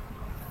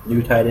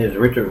 New tight end is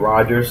Richard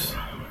Rodgers.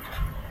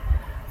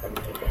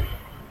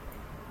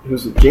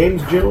 Who's it?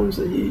 James Jones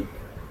that he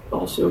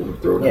also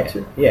thrown out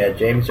to? Yeah,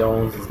 James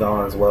Jones is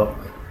gone as well.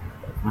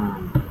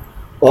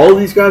 All of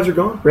these guys are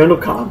gone? Randall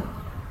Cobb?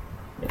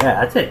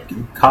 Yeah, I'd say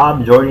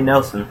Cobb, Jordy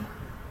Nelson.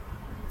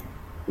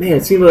 Man,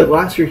 it seemed like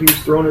last year he was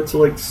throwing it to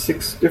like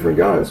 6 different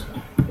guys.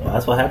 Well,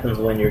 that's what happens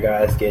when your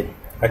guys get...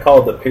 I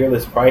call it the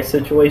Peerless Price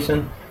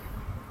situation.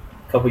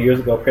 A couple years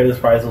ago, Peerless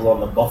Price was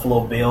on the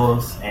Buffalo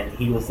Bills, and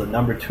he was the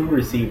number 2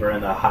 receiver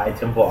in a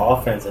high-tempo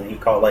offense, and he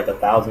caught like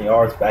 1,000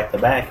 yards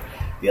back-to-back.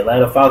 The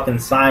Atlanta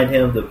Falcons signed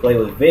him to play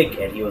with Vic,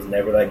 and he was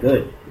never that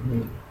good.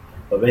 Mm-hmm.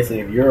 But basically,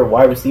 if you're a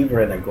wide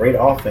receiver in a great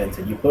offense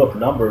and you put up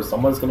numbers,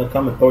 someone's going to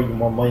come and throw you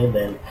more money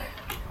than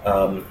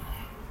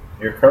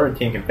your current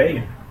team can pay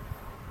you.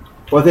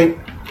 Well, I think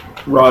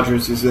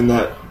Rodgers is in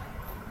that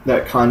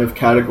kind of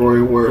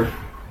category where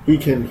you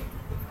can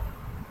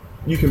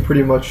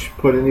pretty much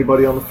put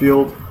anybody on the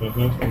field,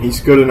 and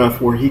he's good enough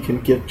where he can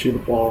get you the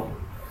ball.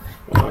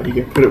 He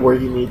can put it where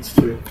he needs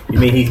to. You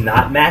mean he's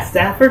not Matt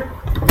Stafford?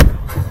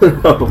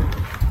 No.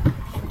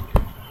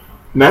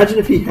 Imagine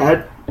if he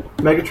had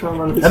Megatron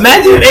on his...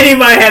 Imagine if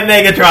anybody had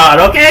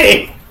Megatron,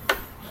 okay?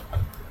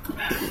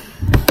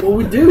 Well,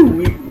 we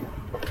do.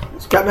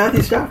 It's got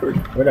Matthew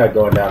Stafford. We're not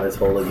going down this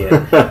hole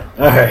again. All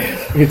right.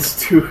 It's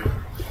too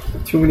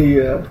many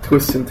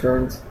twists and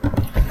turns.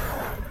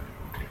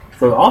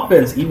 So the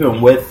offense,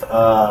 even with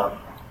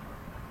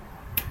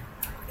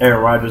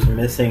Aaron Rodgers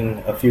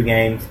missing a few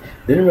games.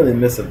 Didn't really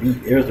miss a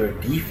beat. It was their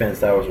defense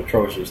that was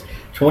atrocious.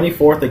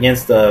 24th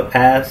against the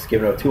pass,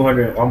 giving up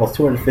almost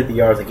 250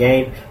 yards a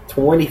game.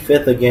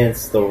 25th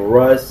against the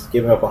rush,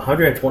 giving up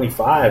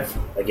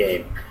 125 a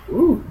game.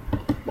 Ooh,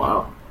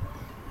 wow.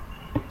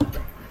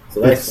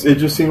 So it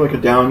just seemed like a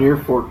down year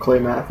for Clay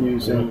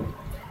Matthews and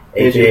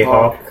AJ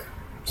Hawk.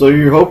 So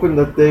you're hoping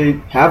that they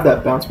have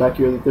that bounce back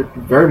year that they're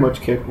very much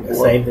capable The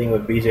same thing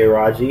with BJ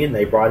Raji, and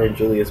they brought in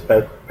Julius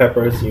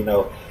Peppers,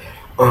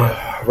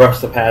 rush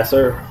the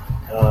passer.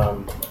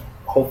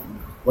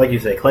 Like you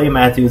say, Clay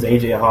Matthews,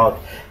 AJ Hawk,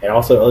 and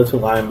also the other two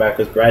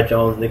linebackers, Brad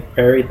Jones, Nick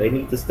Perry, they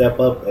need to step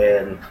up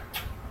and,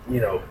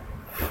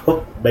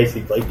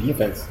 basically play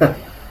defense. So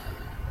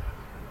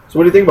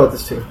what do you think about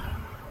this team?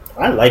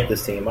 I like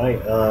this team.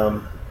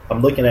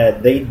 I'm looking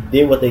at, they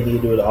did what they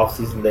needed to do in the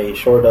offseason. They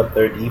shored up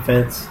their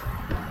defense.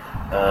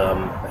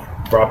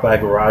 Brought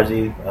back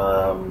Raji.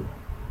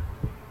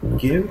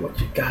 What you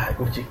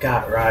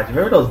got, Raji?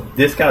 Remember those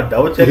discount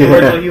double check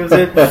commercials he was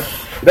in?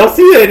 You don't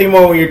see it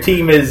anymore when your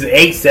team is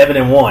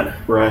 8-7-1.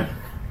 Right.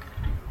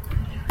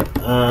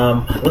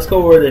 Let's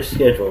go over their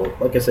schedule.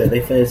 Like I said,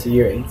 they finished the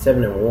year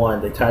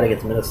 8-7-1. They tied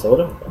against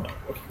Minnesota.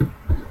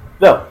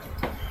 No.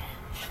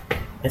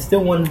 And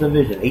still won the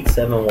division,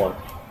 8-7-1.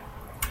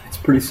 It's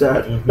pretty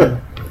sad.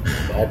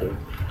 Mm-hmm. I do.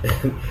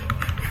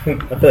 I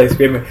feel like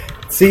screaming,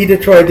 see,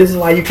 Detroit, this is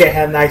why you can't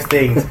have nice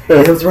things.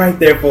 It was right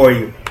there for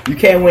you. You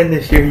can't win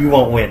this year, you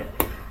won't win.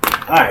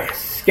 Alright,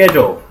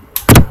 schedule.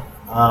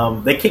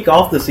 They kick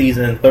off the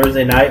season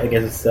Thursday night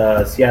against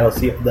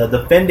the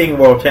defending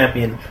world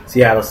champion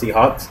Seattle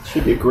Seahawks.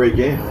 Should be a great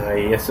game.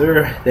 Yes,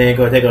 sir. Then they're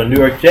going to take on New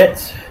York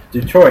Jets,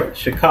 Detroit,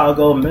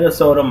 Chicago,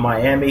 Minnesota,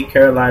 Miami,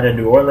 Carolina,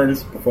 New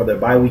Orleans before their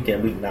bye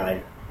weekend, week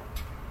 9.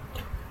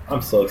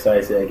 I'm so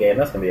excited to see that game.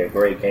 That's going to be a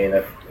great game.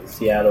 That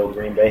Seattle,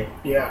 Green Bay.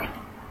 Yeah.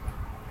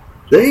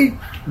 They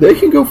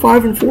can go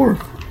 5-4.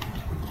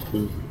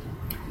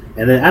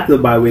 And then after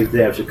the bye week,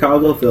 they have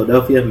Chicago,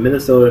 Philadelphia,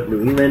 Minnesota,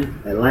 New England,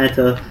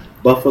 Atlanta,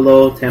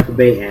 Buffalo, Tampa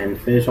Bay, and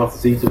finish off the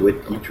season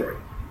with Detroit.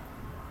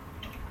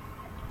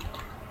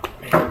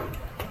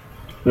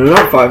 They're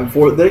not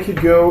 5-4. They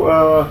could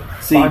go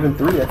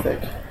 5-3, I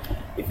think.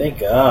 You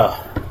think?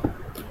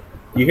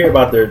 You hear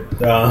about their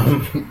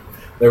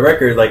their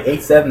record like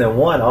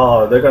 8-7-1.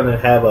 Oh, they're going to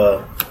have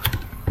a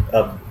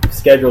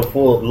schedule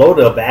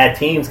loaded of bad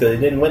teams because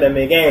they didn't win that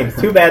many games.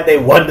 Too bad they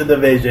won the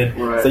division,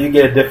 right. So you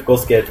get a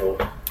difficult schedule.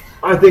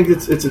 I think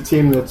it's a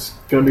team that's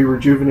going to be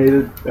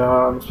rejuvenated,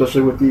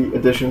 especially with the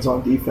additions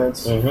on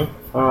defense. Mm-hmm.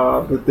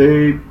 But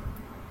they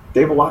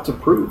have a lot to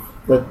prove.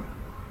 That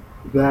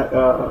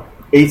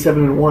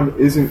 8-7-1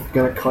 isn't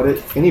going to cut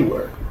it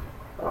anywhere.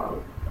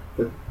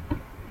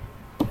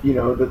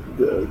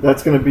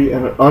 That's going to be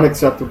an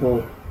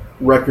unacceptable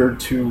record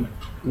to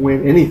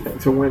win anything,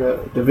 to win a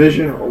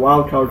division or a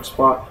wild card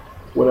spot,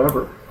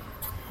 whatever.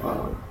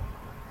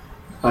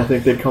 I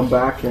think they come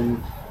back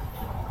and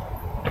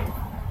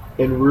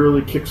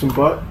really kick some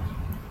butt.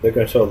 They're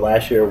going to show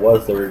last year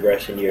was the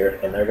regression year,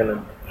 and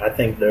I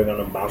think they're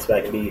going to bounce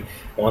back and be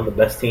one of the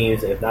best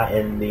teams, if not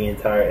in the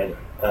entire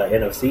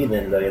NFC,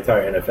 then the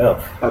entire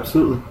NFL.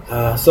 Absolutely.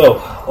 So,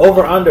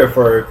 over-under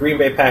for Green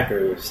Bay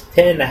Packers,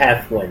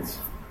 10.5 wins.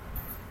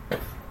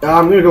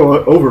 I'm going to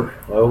go over.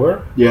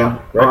 Over? Yeah.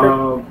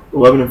 Record?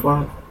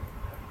 11-5.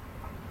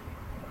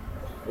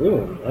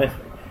 Ooh, nice.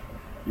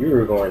 You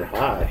were going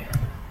high.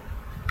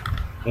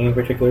 Any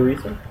particular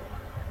reason?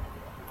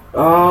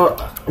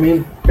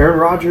 Aaron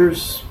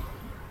Rodgers,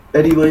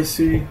 Eddie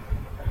Lacy,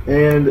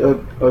 and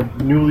a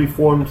newly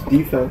formed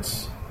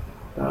defense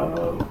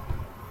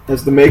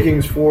has the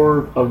makings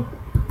for a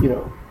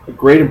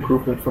great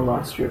improvement from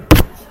last year.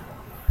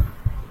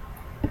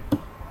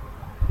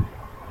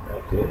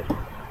 Oh, good.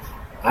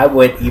 I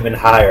went even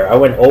higher. I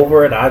went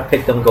over and I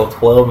picked them to go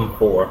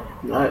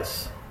 12-4.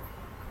 Nice.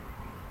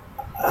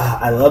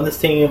 I love this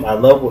team. I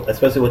love,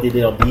 especially what they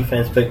did on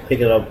defense,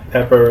 picking up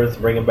Peppers,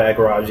 bringing back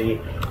Raji.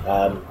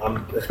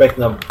 I'm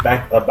expecting a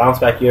bounce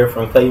back year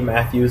from Clay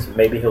Matthews.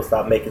 Maybe he'll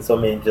stop making so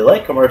many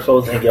Gillette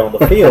commercials and get on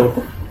the field.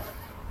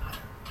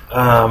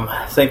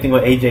 Same thing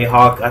with AJ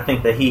Hawk. I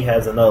think that he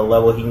has another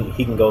level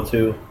he can go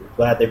to.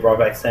 Glad they brought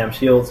back Sam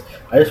Shields.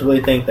 I just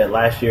really think that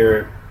last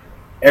year,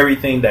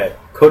 everything that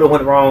could have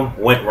went wrong,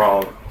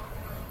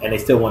 and they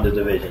still won the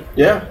division.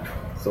 Yeah.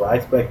 So I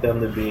expect them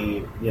to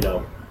be,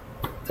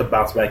 to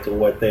bounce back to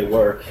what they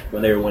were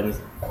when they were winning,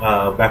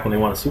 back when they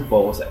won a Super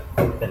Bowl. Was that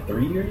in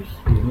 3 years?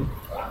 Mm-hmm.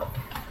 Wow.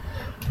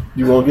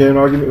 You won't get an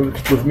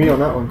argument with me on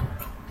that one.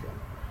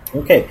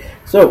 Okay,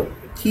 so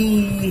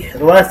the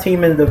last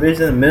team in the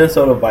division,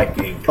 Minnesota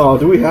Vikings. Oh,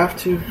 do we have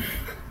to?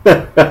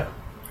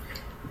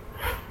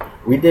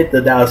 We did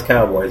the Dallas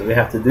Cowboys. We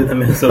have to do the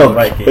Minnesota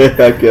Vikings.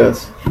 I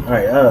guess. All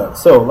right.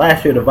 So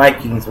last year the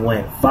Vikings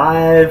went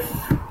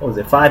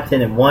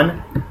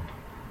 5-10-1.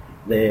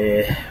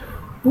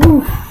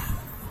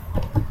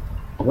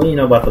 What do you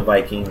know about the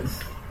Vikings?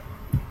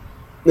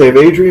 They have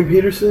Adrian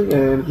Peterson,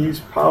 and he's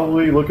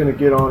probably looking to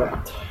get on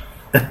out.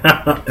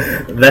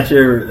 That's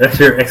your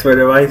expert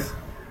advice?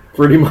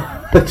 Pretty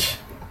much.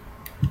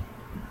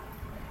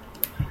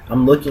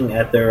 I'm looking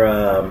at their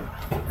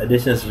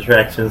additions and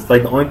subtractions.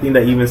 Like the only thing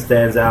that even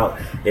stands out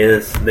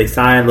is they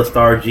signed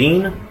Lestar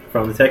Jean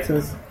from the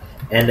Texans,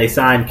 and they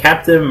signed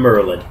Captain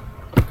Merlin.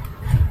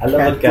 I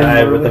love the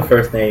guy with the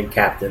first name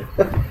Captain.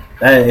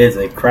 That is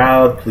a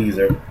crowd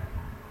pleaser.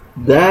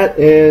 That,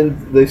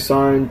 and they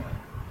signed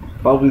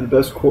probably the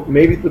best,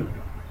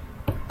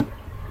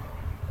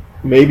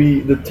 maybe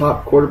the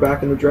top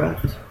quarterback in the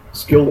draft,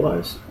 skill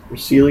wise or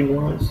ceiling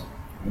wise.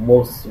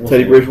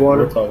 Teddy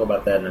Bridgewater. We'll talk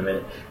about that in a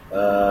minute.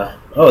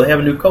 They have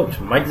a new coach,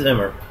 Mike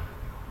Zimmer.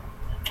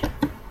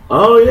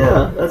 Oh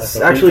yeah, that's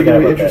actually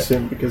going to be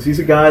interesting because he's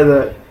a guy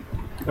that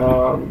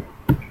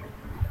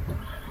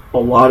a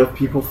lot of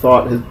people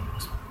thought has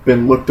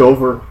been looked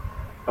over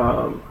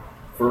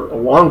for a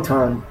long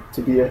time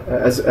to be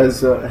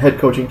as a head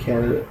coaching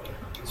candidate,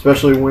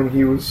 especially when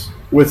he was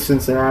with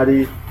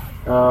Cincinnati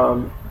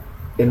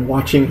and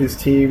watching his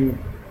team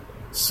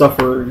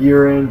suffer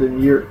year in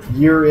and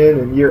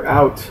year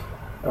out,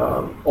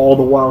 all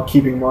the while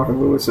keeping Marvin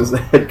Lewis as the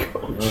head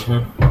coach.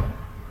 Mm-hmm.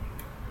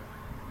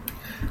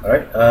 All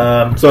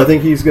right. So I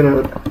think he's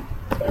gonna.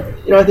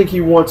 I think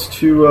he wants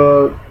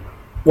to.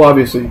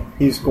 Obviously,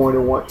 he's going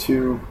to want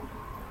to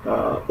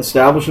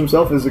establish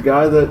himself as a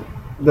guy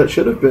that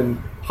should have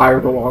been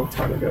hired a long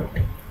time ago.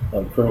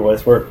 Prove what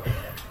it's worth.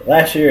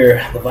 Last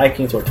year, the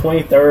Vikings were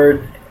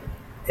 23rd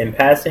in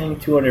passing,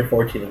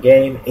 214 a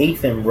game,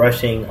 8th in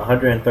rushing,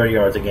 130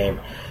 yards a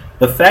game.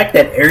 The fact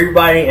that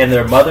everybody and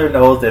their mother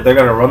knows that they're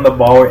going to run the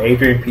ball with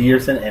Adrian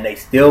Peterson and they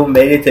still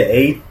made it to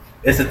 8th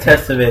is a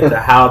testament to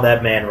how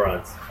that man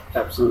runs.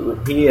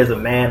 Absolutely. He is a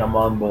man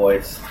among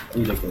boys.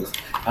 Ridiculous.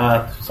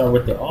 Start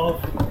with go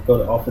to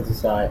the offensive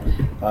side.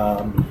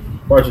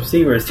 For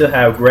receivers, still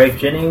have Greg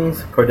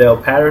Jennings,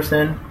 Cordell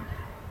Patterson,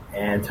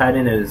 and tight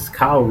end is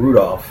Kyle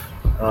Rudolph.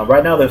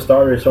 Right now, their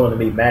starter is showing to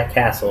be Matt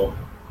Castle.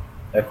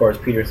 Of course,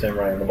 Peterson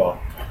running the ball.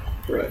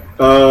 Right.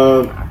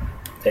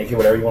 Take it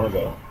whatever you want to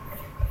go.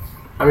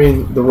 I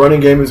mean, the running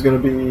game is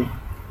going to be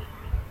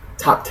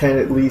top 10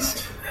 at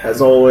least,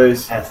 as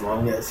always. As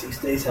long as he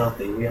stays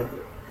healthy, we have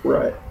to.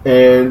 Right.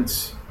 And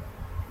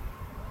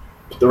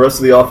the rest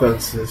of the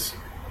offense is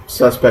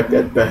suspect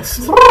at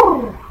best.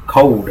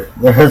 Cold.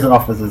 The rest of the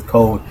offense is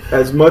cold.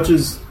 As much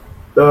as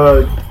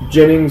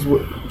Jennings,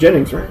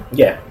 right?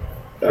 Yeah.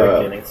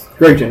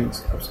 Greg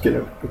Jennings. I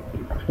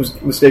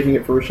was mistaking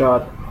it for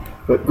Rashad.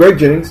 But Greg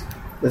Jennings,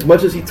 as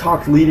much as he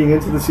talked leading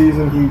into the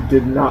season, he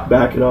did not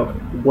back it up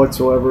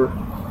whatsoever.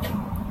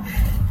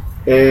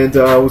 And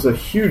it was a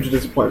huge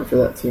disappointment for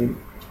that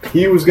team.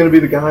 He was going to be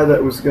the guy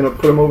that was going to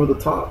put him over the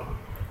top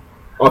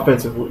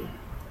offensively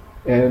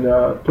and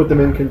put them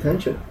in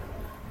contention.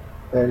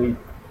 And he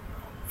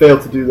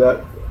failed to do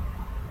that.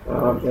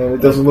 And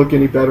it doesn't look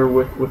any better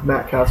with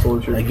Matt Castle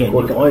as your Again,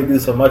 you can only do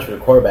so much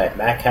with a quarterback.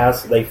 Matt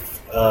Castle, they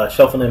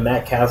shuffled in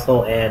Matt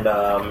Castle and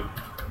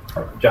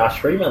Josh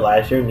Freeman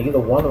last year. Neither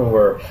one of them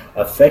were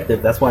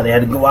effective. That's why they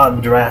had to go out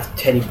and draft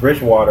Teddy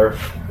Bridgewater.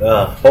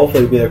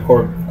 Hopefully be their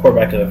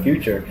quarterback in the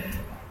future.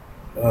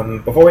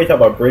 Before we talk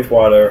about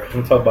Bridgewater, I'm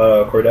going to talk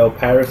about Cordell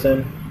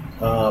Patterson.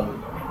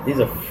 He's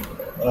a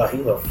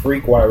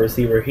freak wide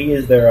receiver. He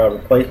is their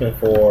replacement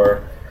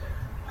for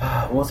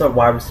what's that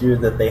wide receiver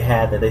that they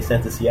had that they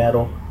sent to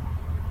Seattle?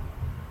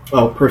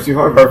 Oh, Percy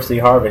Harvin. Percy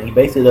Harvin. He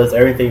basically does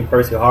everything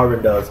Percy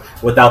Harvin does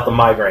without the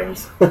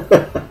migraines.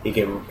 He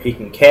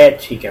can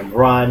catch, he can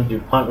run, do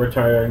punt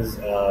returns.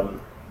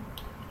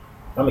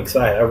 I'm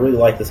excited. I really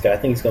like this guy. I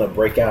think he's going to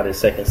break out his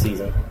second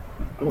season.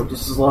 Well,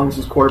 just as long as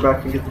his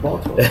quarterback can get the ball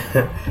to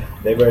him.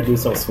 They better do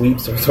some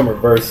sweeps or some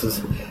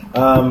reverses.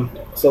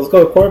 So let's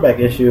go to quarterback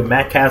issue.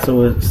 Matt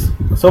Castle is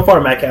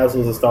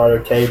a starter.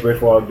 Teddy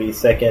Bridgewater would be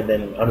second.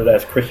 Then under that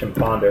is Christian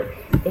Ponder.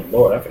 Good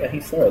Lord, I forgot he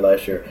started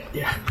last year.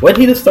 Yeah. Wasn't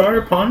he the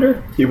starter,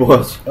 Ponder? He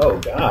was. Oh,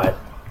 God.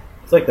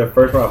 It's like their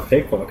first round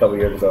pick from a couple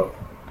years ago.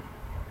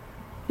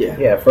 Yeah.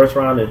 Yeah, first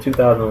round in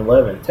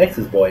 2011.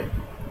 Texas boy.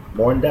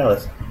 Born in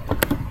Dallas.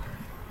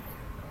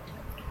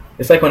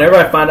 It's like whenever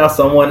I find out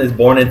someone is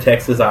born in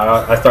Texas,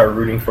 I start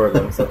rooting for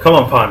them. So come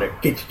on, Ponder,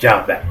 get your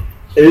job back.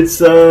 It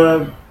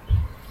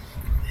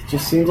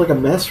just seems like a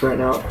mess right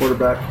now at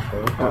quarterback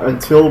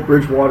until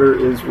Bridgewater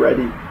is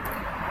ready.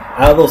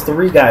 Out of those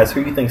three guys,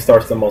 who do you think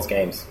starts the most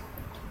games?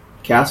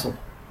 Castle.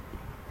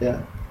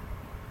 Yeah.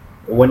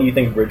 When do you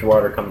think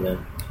Bridgewater comes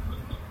in?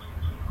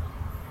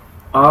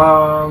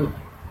 I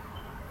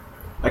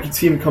can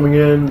see him coming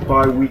in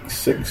by week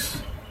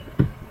 6.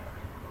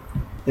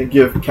 And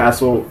give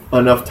Castle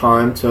enough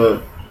time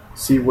to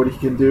see what he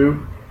can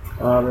do.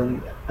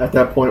 And at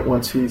that point,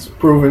 once he's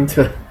proven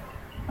to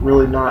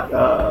really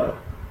not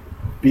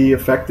be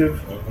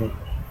effective,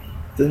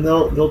 then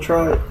they'll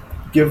try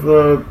give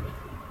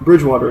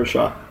Bridgewater a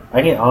shot.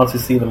 I can honestly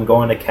see them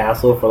going to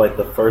Castle for like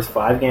the first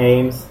 5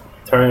 games,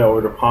 turning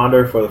over to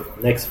Ponder for the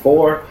next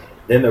 4.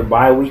 Then their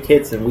bye week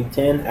hits in week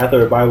 10. After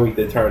their bye week,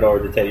 they turn it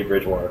over to Teddy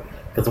Bridgewater.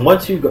 Because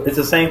once you go, it's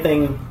the same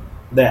thing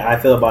that I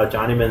feel about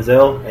Johnny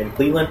Manziel in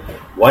Cleveland.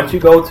 Once you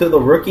go to the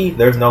rookie,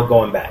 there's no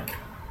going back.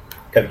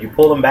 Because if you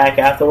pull him back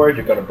afterwards,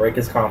 you're going to break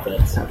his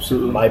confidence.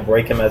 Absolutely. You might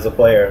break him as a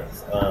player.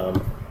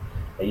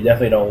 And you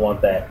definitely don't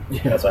want that.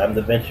 Yeah. That's what happened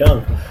to Vince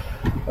Young.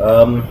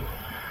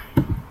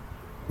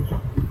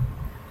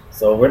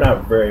 So we're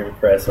not very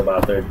impressed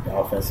about their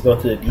offense.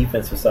 Go to the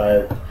defensive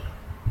side.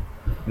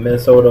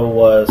 Minnesota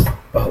was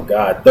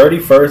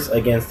 31st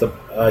against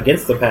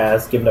the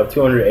pass, giving up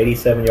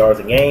 287 yards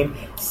a game.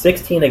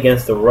 16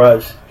 against the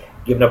rush,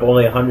 giving up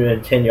only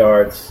 110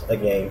 yards a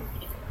game.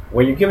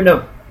 When you're giving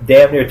up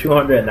damn near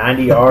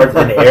 290 yards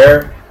in the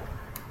air,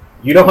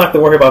 you don't have to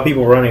worry about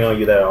people running on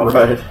you that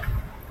often. Right.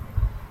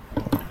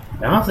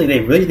 Now, honestly, they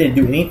really didn't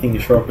do anything to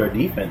shore up their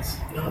defense.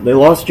 They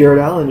lost Jared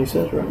Allen, you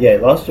said, right? Yeah,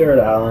 they lost Jared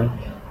Allen.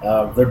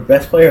 Their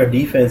best player on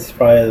defense is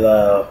probably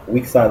the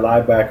weak side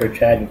linebacker,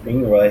 Chad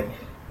Greenway.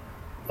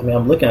 I mean,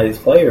 I'm looking at these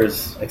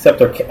players, except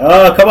their...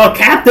 come on,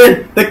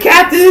 Captain! The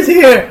Captain is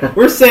here!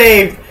 We're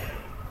saved!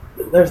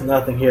 There's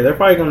nothing here. They're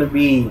probably going to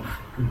be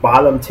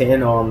bottom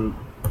 10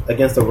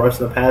 against the rush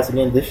and the pass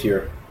again this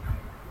year.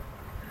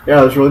 Yeah,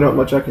 there's really not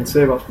much I can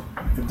say about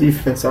the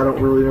defense. I don't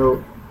really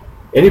know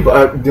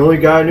anybody. The only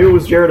guy I knew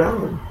was Jared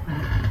Allen.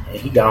 And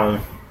he gone.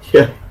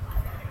 Yeah.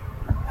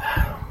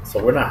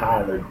 So we're not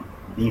high on their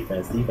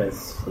defense.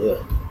 Defense,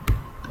 ugh.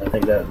 I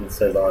think that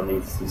says all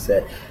needs to be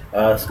said.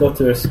 Let's go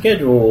to their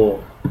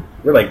schedule.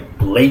 We're like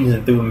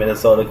blazing through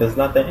Minnesota because it's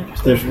not that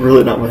interesting. There's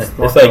really not much.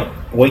 It's like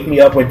wake me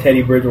up when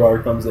Teddy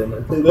Bridgewater comes in.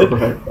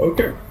 Right.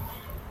 Okay.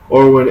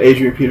 Or when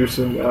Adrian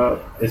Peterson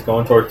is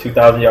going towards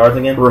 2,000 yards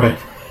again. Right.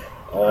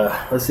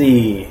 Let's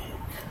see.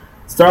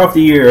 Start off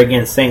the year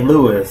against St.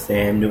 Louis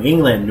and New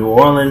England, New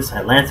Orleans,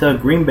 Atlanta,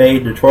 Green Bay,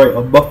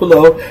 Detroit,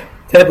 Buffalo,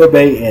 Tampa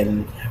Bay,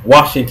 and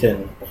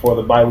Washington before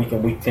the bye week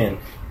in Week 10.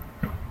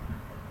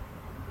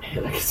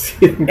 Man, I can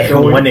see them And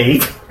going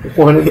 1-8.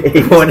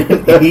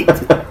 1-8.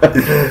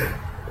 1-8.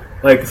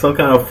 Like some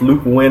kind of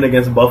fluke win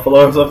against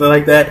Buffalo or something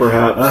like that.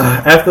 Perhaps.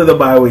 After the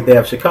bye week, they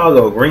have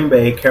Chicago, Green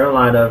Bay,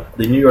 Carolina,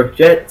 the New York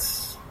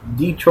Jets,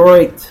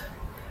 Detroit,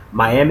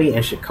 Miami,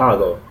 and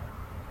Chicago.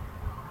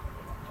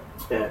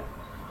 Yeah.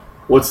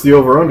 What's the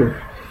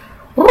over-under?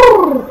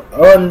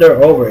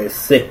 Over is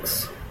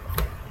 6.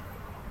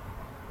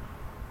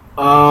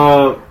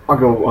 I'll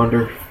go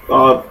under.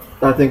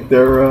 I think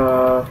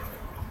they're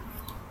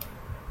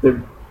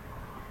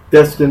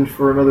destined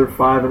for another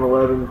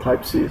 5-11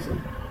 type season.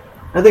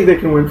 I think they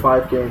can win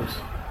 5 games.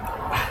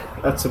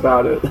 That's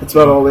about it. That's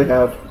about all they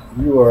have.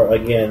 You are,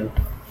 again,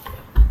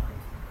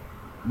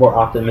 more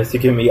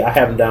optimistic than me. I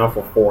have them down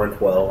for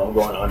 4-12. I'm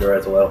going under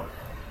as well.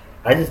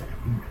 I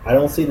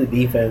don't see the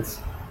defense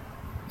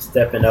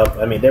stepping up.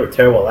 I mean, they were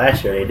terrible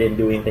last year. They didn't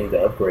do anything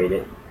to upgrade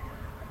it.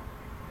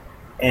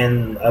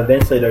 And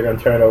eventually they're going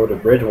to turn it over to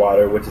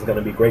Bridgewater, which is going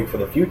to be great for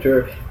the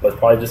future, but it's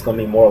probably just going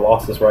to be more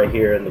losses right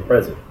here in the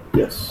present.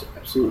 Yes,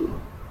 absolutely.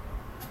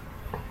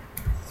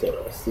 So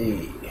let's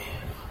see.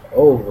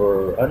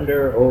 Over,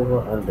 under.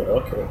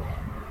 Okay.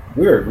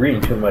 We're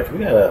agreeing too much. We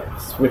got to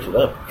switch it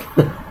up.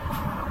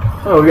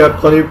 Oh, we got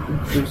plenty.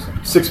 There's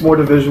 6 more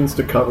divisions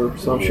to cover,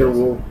 so I'm sure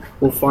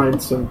we'll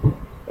find some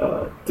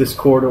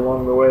discord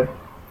along the way.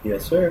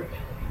 Yes, sir.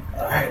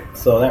 All right,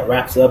 so that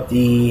wraps up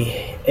the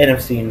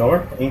NFC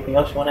North. Anything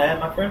else you want to add,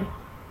 my friend?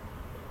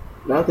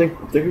 No, I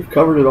think we've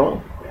covered it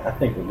all. Yeah, I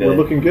think we're good. We're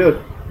looking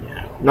good.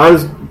 Yeah. Not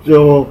as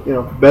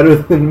better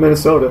than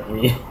Minnesota.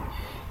 Yeah.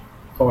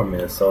 Poor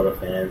Minnesota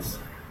fans.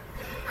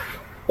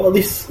 Well, at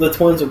least the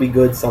Twins will be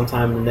good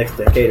sometime in the next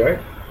decade, right?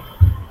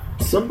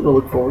 Something to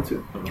look forward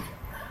to.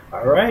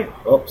 All right.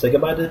 Well, say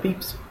goodbye to the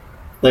peeps.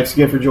 Thanks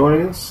again for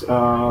joining us.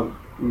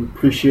 We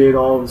appreciate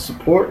all the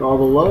support and all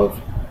the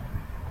love.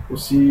 We'll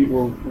see.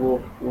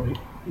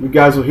 You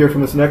guys will hear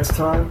from us next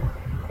time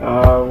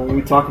when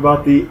we talk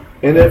about the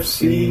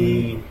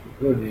NFC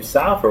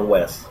South or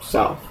West?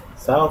 South.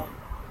 South.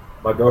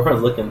 My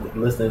girlfriend's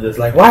listening to this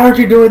like, why aren't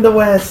you doing the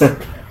West?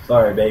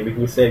 Sorry, baby.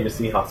 We saved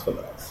your Seahawks for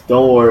us.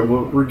 Don't worry.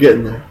 We're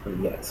getting there.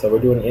 Yeah, so we're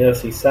doing the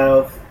NFC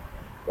South,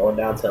 going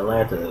down to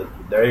Atlanta.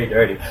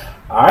 Dirty.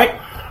 All right.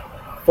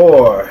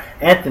 For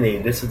Anthony,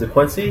 this is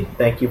DeQuincy.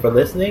 Thank you for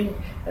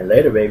listening, and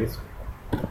later, babies.